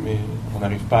entendus, mais on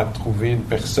n'arrive pas à trouver une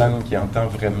personne qui entend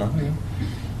vraiment, là.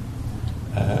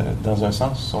 Dans un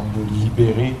sens, on est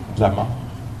libéré de la mort.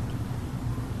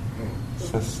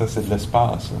 Ça c'est de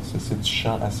l'espace. Ça, c'est du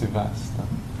champ assez vaste. Hein.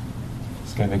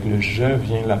 Parce qu'avec le « je »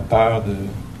 vient la peur de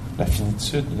la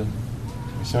finitude. Là.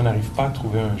 Mais si on n'arrive pas à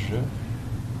trouver un « je »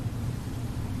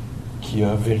 qui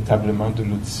a véritablement de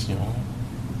l'audition,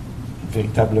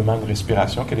 véritablement de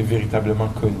respiration, qu'elle est véritablement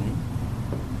connue,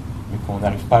 mais qu'on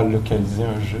n'arrive pas à localiser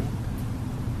un « je »,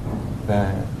 ben,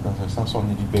 dans un sens, on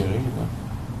est libéré là,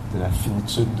 de la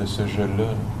finitude de ce jeu-là.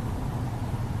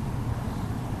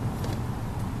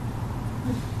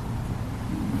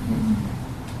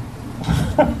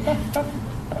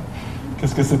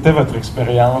 Qu'est-ce que c'était votre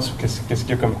expérience? Qu'est-ce qu'il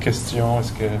y a comme question?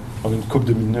 Est-ce qu'on a une couple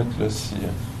de minutes là, si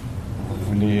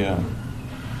vous voulez...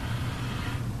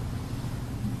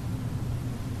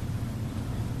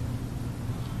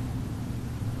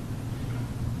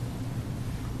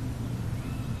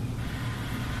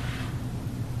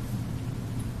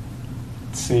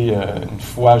 c'est une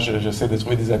fois, j'essaie de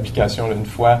trouver des applications, là, une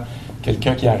fois,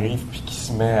 quelqu'un qui arrive puis qui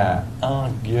se met à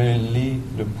engueuler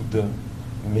le Bouddha,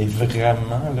 mais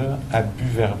vraiment, là, abus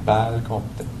verbal,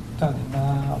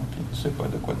 complètement, puis tu sais pas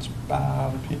de quoi tu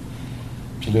parles,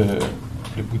 puis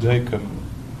le Bouddha est comme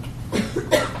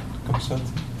ça, tu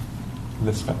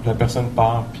sais. La personne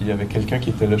part, puis il y avait quelqu'un qui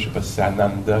était là, je sais pas si c'est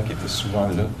Ananda qui était souvent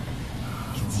là,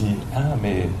 qui dit « Ah,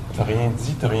 mais t'as rien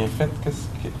dit, t'as rien fait, qu'est-ce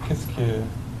que... »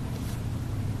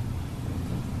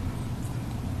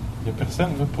 Il n'y a personne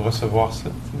là pour recevoir ça, tu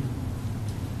sais.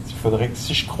 Il faudrait que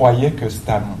si je croyais que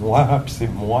c'était à moi, puis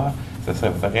c'est moi, ça serait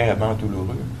vraiment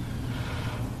douloureux.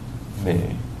 Mais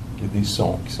il y a des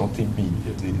sons qui sont émis,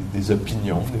 il y a des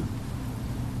opinions,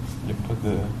 il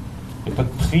n'y a pas de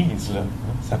prise, là.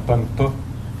 Ça ne pogne pas.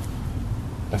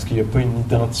 Parce qu'il n'y a pas une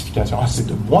identification. Ah, c'est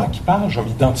de moi qui parle, je vais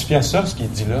m'identifier à ça, ce qui est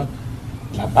dit là.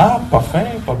 De la merde, pas fin,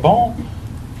 pas bon.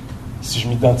 Si je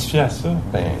m'identifie à ça,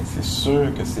 ben c'est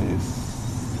sûr que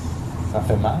ça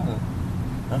fait mal.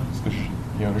 Hein? Parce qu'il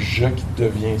y a un je qui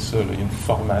devient ça, là. Il y a une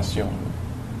formation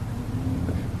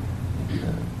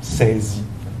saisie.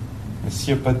 Mais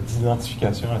s'il n'y a pas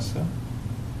d'identification à ça,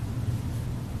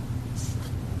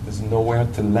 there's nowhere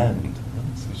to land.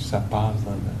 C'est juste ça passe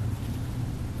dans le...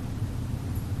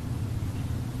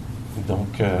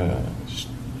 Donc,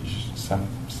 ça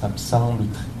me semble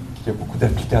qu'il y a beaucoup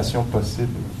d'applications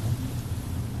possibles.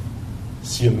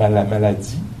 S'il y a la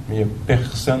maladie, mais il n'y a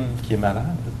personne qui est malade,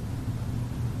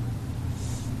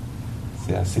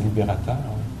 c'est assez libérateur.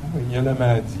 Ah oui, il y a la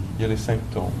maladie, il y a les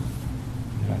symptômes,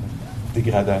 il y a la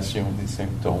dégradation des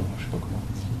symptômes, je ne sais pas comment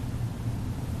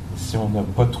dire. Si on n'a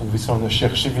pas trouvé, si on a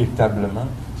cherché véritablement,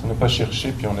 si on n'a pas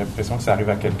cherché puis on a l'impression que ça arrive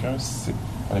à quelqu'un,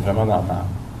 on est vraiment dans le mal.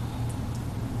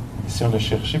 Mais si on a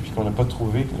cherché puis qu'on n'a pas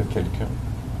trouvé le quelqu'un,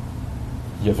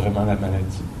 il y a vraiment la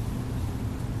maladie.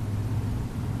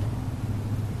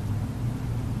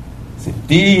 C'est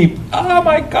deep. Oh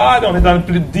my God! On est dans le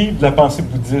plus deep de la pensée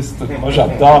bouddhiste. Moi,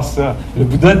 j'adore ça. Le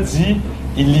Bouddha dit,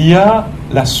 il y a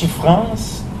la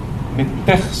souffrance, mais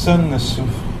personne ne souffre.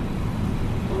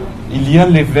 Il y a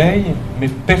l'éveil, mais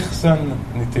personne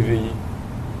n'est éveillé.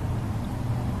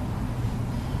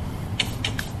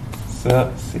 Ça,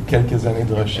 c'est quelques années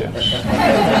de recherche.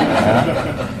 Hein?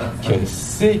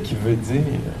 Qu'est-ce qu'il veut dire?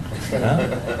 Hein?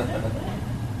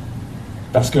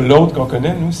 Parce que l'autre qu'on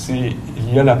connaît, nous, c'est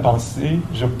il y a la pensée,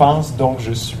 je pense donc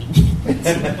je suis.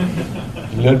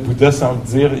 Puis là, le Bouddha semble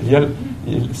dire il y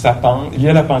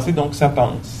a la pensée donc ça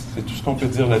pense. C'est tout ce qu'on peut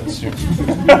dire là-dessus.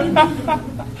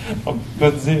 On ne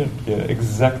peut pas dire qu'il y a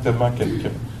exactement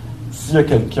quelqu'un. S'il y a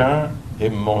quelqu'un, et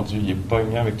mon Dieu, il est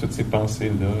pogné avec toutes ces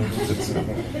pensées-là, tout ça.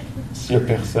 S'il n'y a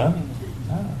personne,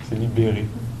 c'est libéré.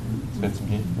 Ça fait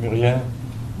bien. Muriel?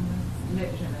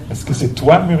 Est-ce que c'est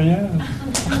toi, Muriel?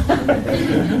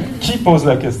 Qui pose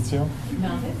la question? Mais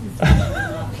en fait, c'est ça.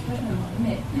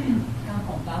 Mais quand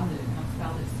tu parles de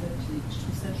ça, je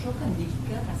trouve ça toujours comme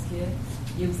délicat parce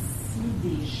qu'il y a aussi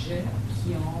des jeux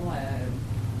qui ont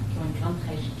une grande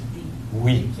fragilité.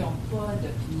 Oui. Qui n'ont pas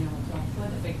d'opinion, qui n'ont pas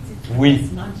d'affectif. Oui.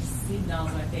 Facilement glisser dans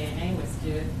un terrain où est-ce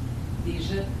que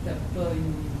déjà tu n'as pas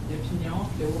d'opinion,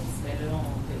 puis l'autre, c'est là,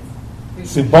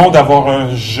 c'est bon d'avoir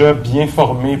un jeu bien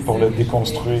formé pour le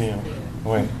déconstruire.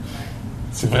 Oui.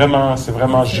 C'est vraiment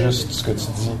juste ce que tu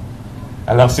dis.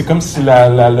 Alors, c'est comme si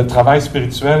le travail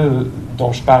spirituel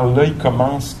dont je parle là, il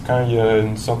commence quand il y a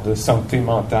une sorte de santé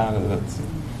mentale là,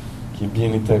 qui est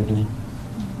bien établie.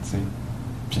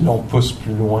 Puis là, on pousse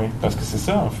plus loin. Parce que c'est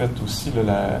ça, en fait, aussi,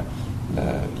 là,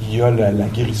 il y a la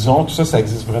guérison. Tout ça, ça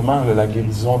existe vraiment, là, la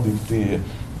guérison d'une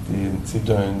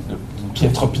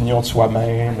piètre opinion de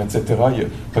soi-même, etc. Il y a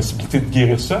possibilité de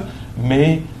guérir ça.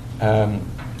 Mais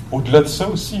au-delà de ça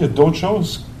aussi, il y a d'autres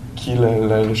choses qui est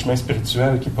le chemin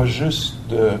spirituel, qui n'est pas juste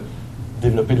de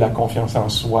développer de la confiance en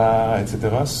soi, etc.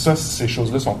 Ça, ces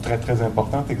choses-là sont très, très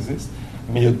importantes, existent.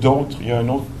 Mais il y a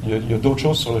d'autres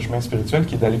choses sur le chemin spirituel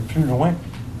qui est d'aller plus loin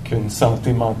qu'une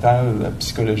santé mentale,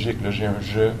 psychologique. Là, j'ai un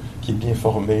jeu qui est bien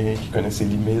formé, qui connaît ses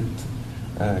limites,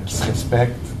 qui se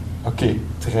respecte. OK,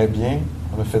 très bien,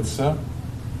 on a fait ça.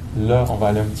 Là, on va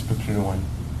aller un petit peu plus loin.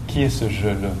 Qui est ce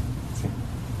jeu-là? T'sais.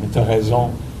 Mais tu as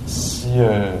raison,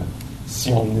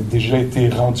 si on a déjà été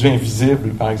rendu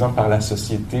invisible, par exemple, par la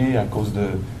société à cause de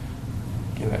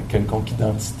quelconque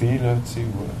identité, là,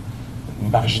 ou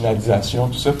une marginalisation,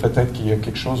 tout ça, peut-être qu'il y a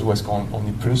quelque chose où est-ce qu'on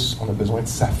a besoin de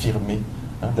s'affirmer,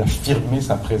 d'affirmer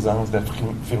sa présence,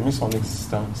 d'affirmer son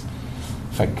existence.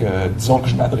 Fait que, disons que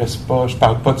je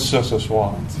parle pas de ça ce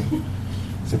soir. T'sais.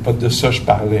 C'est pas de ça que je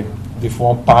parlais. Des fois,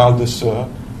 on parle de ça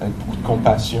avec beaucoup de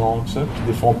compassion, tout ça, puis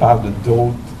des fois, on parle de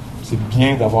d'autres. C'est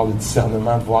bien d'avoir le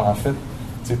discernement, de voir, en fait, tu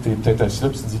sais, t'es peut-être assis là,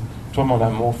 puis tu te dis, toi, mon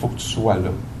amour, il faut que tu sois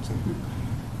là. T'sais.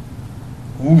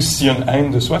 Ou s'il y a une haine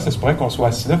de soi, ça se pourrait qu'on soit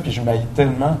assis là, puis je m'haïs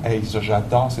tellement, hey,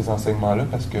 j'adore ces enseignements-là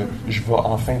parce que je vais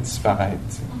enfin disparaître.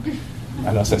 T'sais.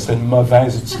 Alors, ça serait une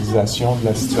mauvaise utilisation de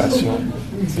la situation.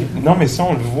 T'sais. Non, mais ça,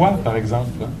 on le voit, par exemple.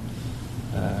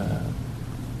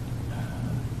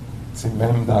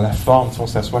 Même dans la forme, on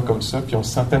s'assoit comme ça, puis on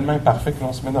se sent tellement imparfait que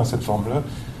l'on se met dans cette forme-là,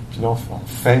 puis là, on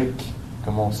fake,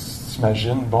 comme on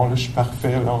s'imagine, bon, là, je suis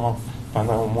parfait, là,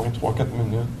 pendant au moins 3-4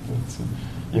 minutes. Là,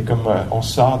 il y a comme, on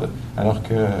sort, alors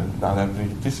que dans la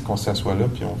vérité, c'est qu'on s'assoit là,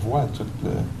 puis on voit toute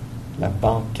la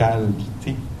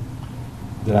bancalité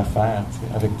de l'affaire,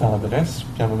 avec tendresse,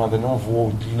 puis à un moment donné, on voit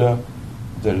au-delà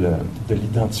de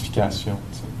l'identification.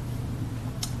 T'sais.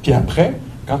 Puis après,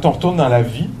 quand on retourne dans la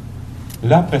vie,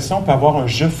 là, après ça, on peut avoir un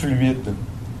jeu fluide.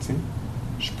 T'sais.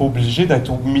 Je ne suis pas obligé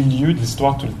d'être au milieu de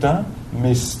l'histoire tout le temps,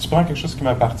 mais si tu prends quelque chose qui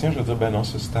m'appartient, je vais dire, ben non,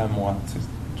 ça c'est à moi. T'sais.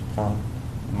 Tu prends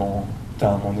mon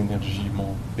temps, mon énergie,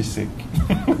 mon bicycle.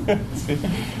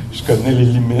 Je connais les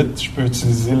limites, je peux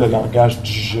utiliser le langage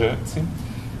du jeu, t'sais.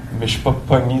 Mais je ne suis pas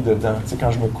pogné dedans. T'sais, quand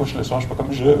je me couche le soir, je ne suis pas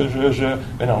comme je.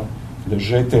 Mais non, le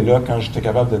jeu était là quand j'étais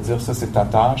capable de dire, ça c'est ta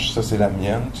tâche, ça c'est la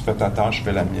mienne, tu fais ta tâche, je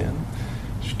fais la mienne.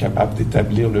 Je suis capable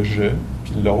d'établir le je,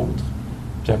 puis l'autre.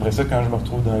 Puis après ça, quand je me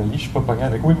retrouve dans le lit, je ne suis pas pogné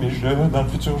avec « oui, mais je, dans le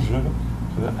futur, je... »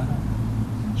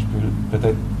 Je peux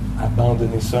peut-être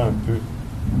abandonner ça un peu.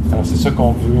 Alors, c'est ça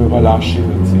qu'on veut relâcher, là,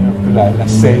 un peu la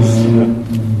saisie, là,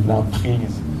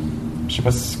 l'emprise. Je ne sais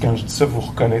pas si, quand je dis ça, vous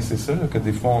reconnaissez ça, là, que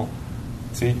des fois,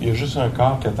 il y a juste un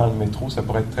corps qui attend le métro, ça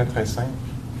pourrait être très, très simple.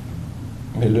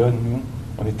 Mais là, nous,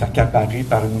 on est accaparés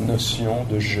par une notion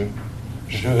de « je ».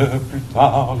 Je, plus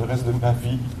tard, le reste de ma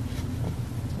vie.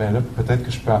 Ben là, peut-être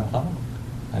que je peux apprendre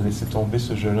à laisser tomber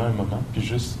ce jeu-là un moment, puis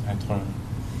juste être un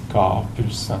corps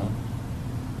pulsant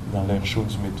dans l'air chaud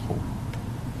du métro.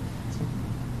 T'sais.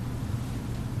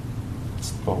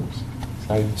 Petite pause.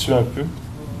 Ça aide-tu un peu?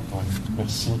 Ouais.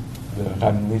 Merci de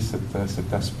ramener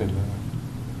cet aspect-là.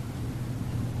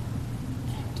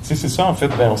 Tu sais, c'est ça, en fait,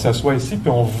 ben, on s'assoit ici, puis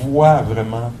on voit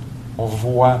vraiment, on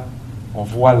voit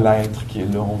l'être qui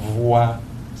est là, on voit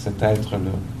cet être-là.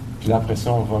 Puis là, après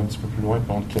ça, on va un petit peu plus loin,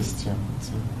 puis on le questionne.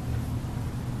 T'sais.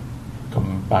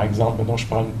 Comme, par exemple, maintenant, je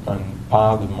prends une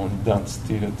part de mon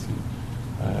identité, là,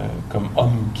 comme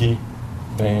homme gay.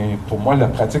 Ben, pour moi, la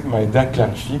pratique m'a aidé à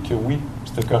clarifier que oui,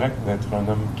 c'était correct d'être un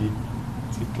homme gay.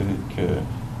 Que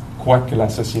quoi que la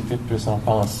société puisse en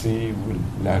penser, ou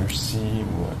la Russie,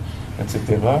 ou,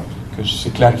 etc., que je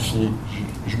sais clarifier.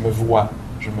 Je me vois,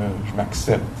 je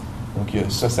m'accepte. Donc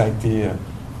ça a été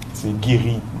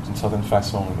guéri d'une certaine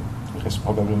façon. Là. Il reste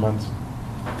probablement du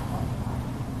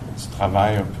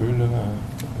travail un peu, là,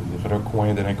 des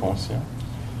recoins de l'inconscient.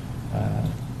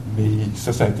 Mais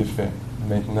ça a été fait.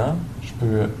 Maintenant, je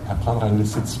peux apprendre à le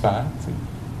laisser disparaître. T'sais.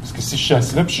 Parce que si je suis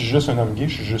assis là et je suis juste un homme gay,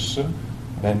 je suis juste ça,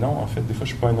 ben non, en fait, des fois,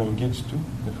 je ne suis pas un homme gay du tout.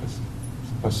 Des fois,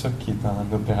 c'est pas ça qui est en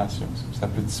opération. Ça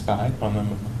peut disparaître pendant un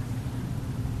moment.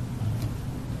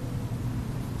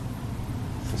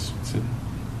 C'est subtil.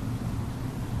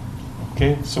 OK,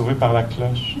 sauvé par la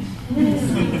cloche.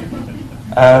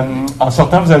 En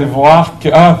sortant, vous allez voir que...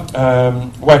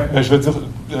 je veux dire...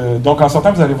 donc, en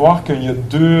sortant, vous allez voir qu'il y a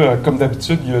deux... comme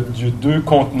d'habitude, il y a deux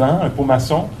contenants, un pot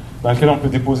maçon, dans lequel on peut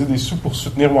déposer des sous pour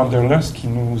soutenir Wanderlust, qui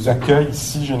nous accueille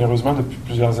ici généreusement depuis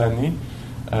plusieurs années,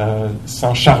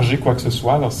 sans charger quoi que ce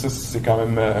soit. Alors ça, c'est quand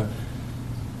même...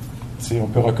 on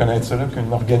peut reconnaître ça, là,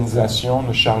 qu'une organisation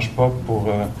ne charge pas pour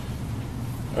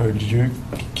un lieu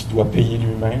qui doit payer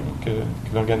lui-même, que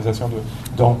l'organisation doit...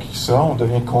 Donc ça, on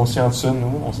devient conscient de ça,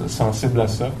 nous, on est sensible à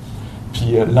ça.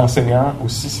 Puis l'enseignant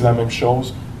aussi, c'est la même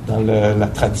chose dans la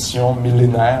tradition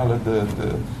millénaire là,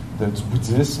 du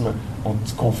bouddhisme. On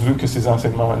dit qu'on veut que ces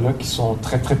enseignements-là, qui sont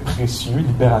très, très précieux,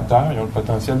 libérateurs, ils ont le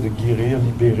potentiel de guérir,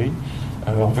 libérer,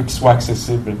 on veut qu'ils soient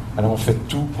accessibles. Alors on fait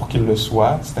tout pour qu'ils le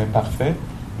soient, c'est imparfait,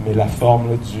 mais la forme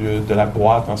là, de la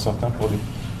boîte en sortant,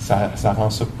 ça rend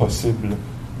ça possible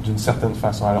d'une certaine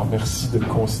façon. Alors merci de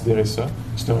considérer ça.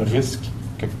 C'est un risque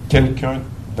que quelqu'un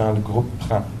dans le groupe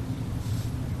prend.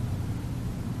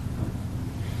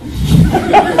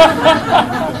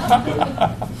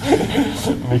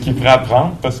 Mais qui est prêt à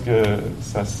prendre parce que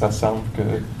ça semble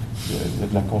qu'il y a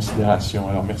de la considération.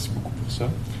 Alors merci beaucoup pour ça.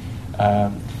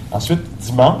 Ensuite,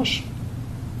 dimanche,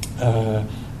 à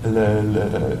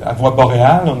Voie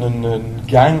Boréale, on a une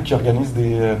gang qui organise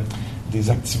des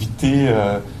activités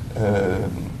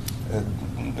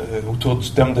autour du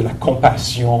thème de la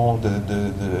compassion,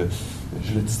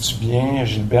 je le dis-tu bien,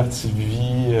 Gilberte,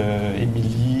 Sylvie,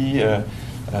 Émilie.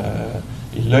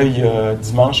 Et là,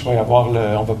 dimanche,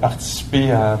 on va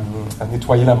participer à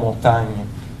nettoyer la montagne.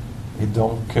 Et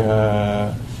donc,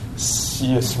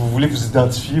 si vous voulez vous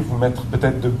identifier, vous mettre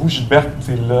peut-être debout. Gilberte,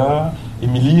 tu es là.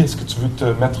 Émilie, est-ce que tu veux te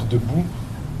mettre debout?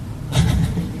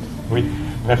 Oui,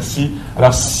 merci.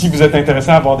 Alors, si vous êtes intéressé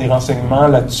à avoir des renseignements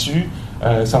là-dessus,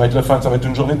 ça va être le fun. Ça va être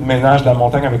une journée de ménage de la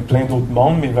montagne avec plein d'autres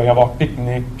mondes, mais il va y avoir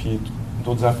pique-nique puis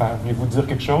d'autres affaires. Voulez-vous dire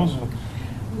quelque chose?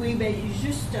 Oui, ben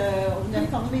juste, on a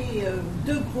formé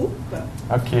 2 groupes.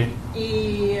 OK.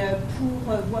 Et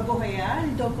pour Bois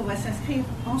Boréal, donc on va s'inscrire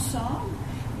ensemble.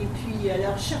 Et puis,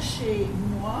 alors, chercher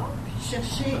moi, puis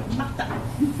chercher Martin,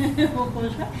 mon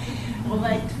conjoint. On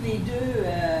va être les deux,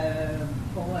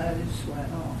 on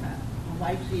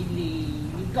va être les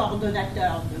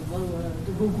coordonnateurs de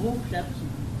vos groupes. Là,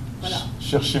 voilà.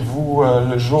 Cherchez-vous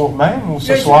le jour même ou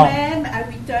ce soir? Le jour même, à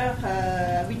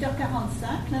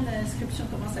 8h45. Là, l'inscription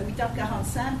commence à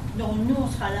 8h45. Donc, nous, on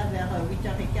sera là vers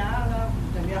 8h15, là,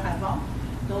 une demi-heure avant.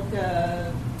 Donc,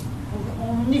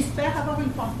 on espère avoir une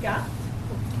pancarte.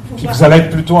 Puis vous allez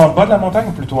être plutôt en bas de la montagne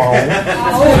ou plutôt en haut?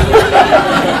 En haut.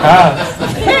 Ah!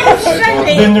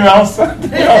 Des nuances.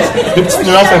 Des petites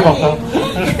nuances importantes.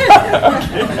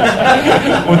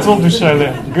 Okay. Autour du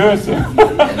chalet. Good.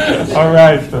 All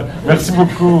right. Merci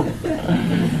beaucoup.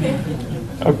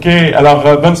 OK.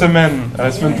 Alors, bonne semaine. À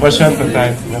la semaine prochaine,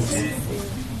 peut-être. Merci.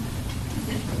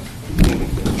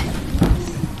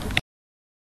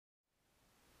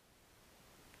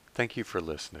 Thank you for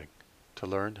listening. To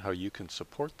learn how you can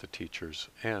support the teachers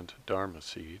and Dharma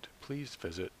Seed, please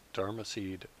visit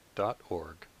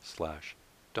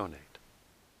dharmaseed.org/donate.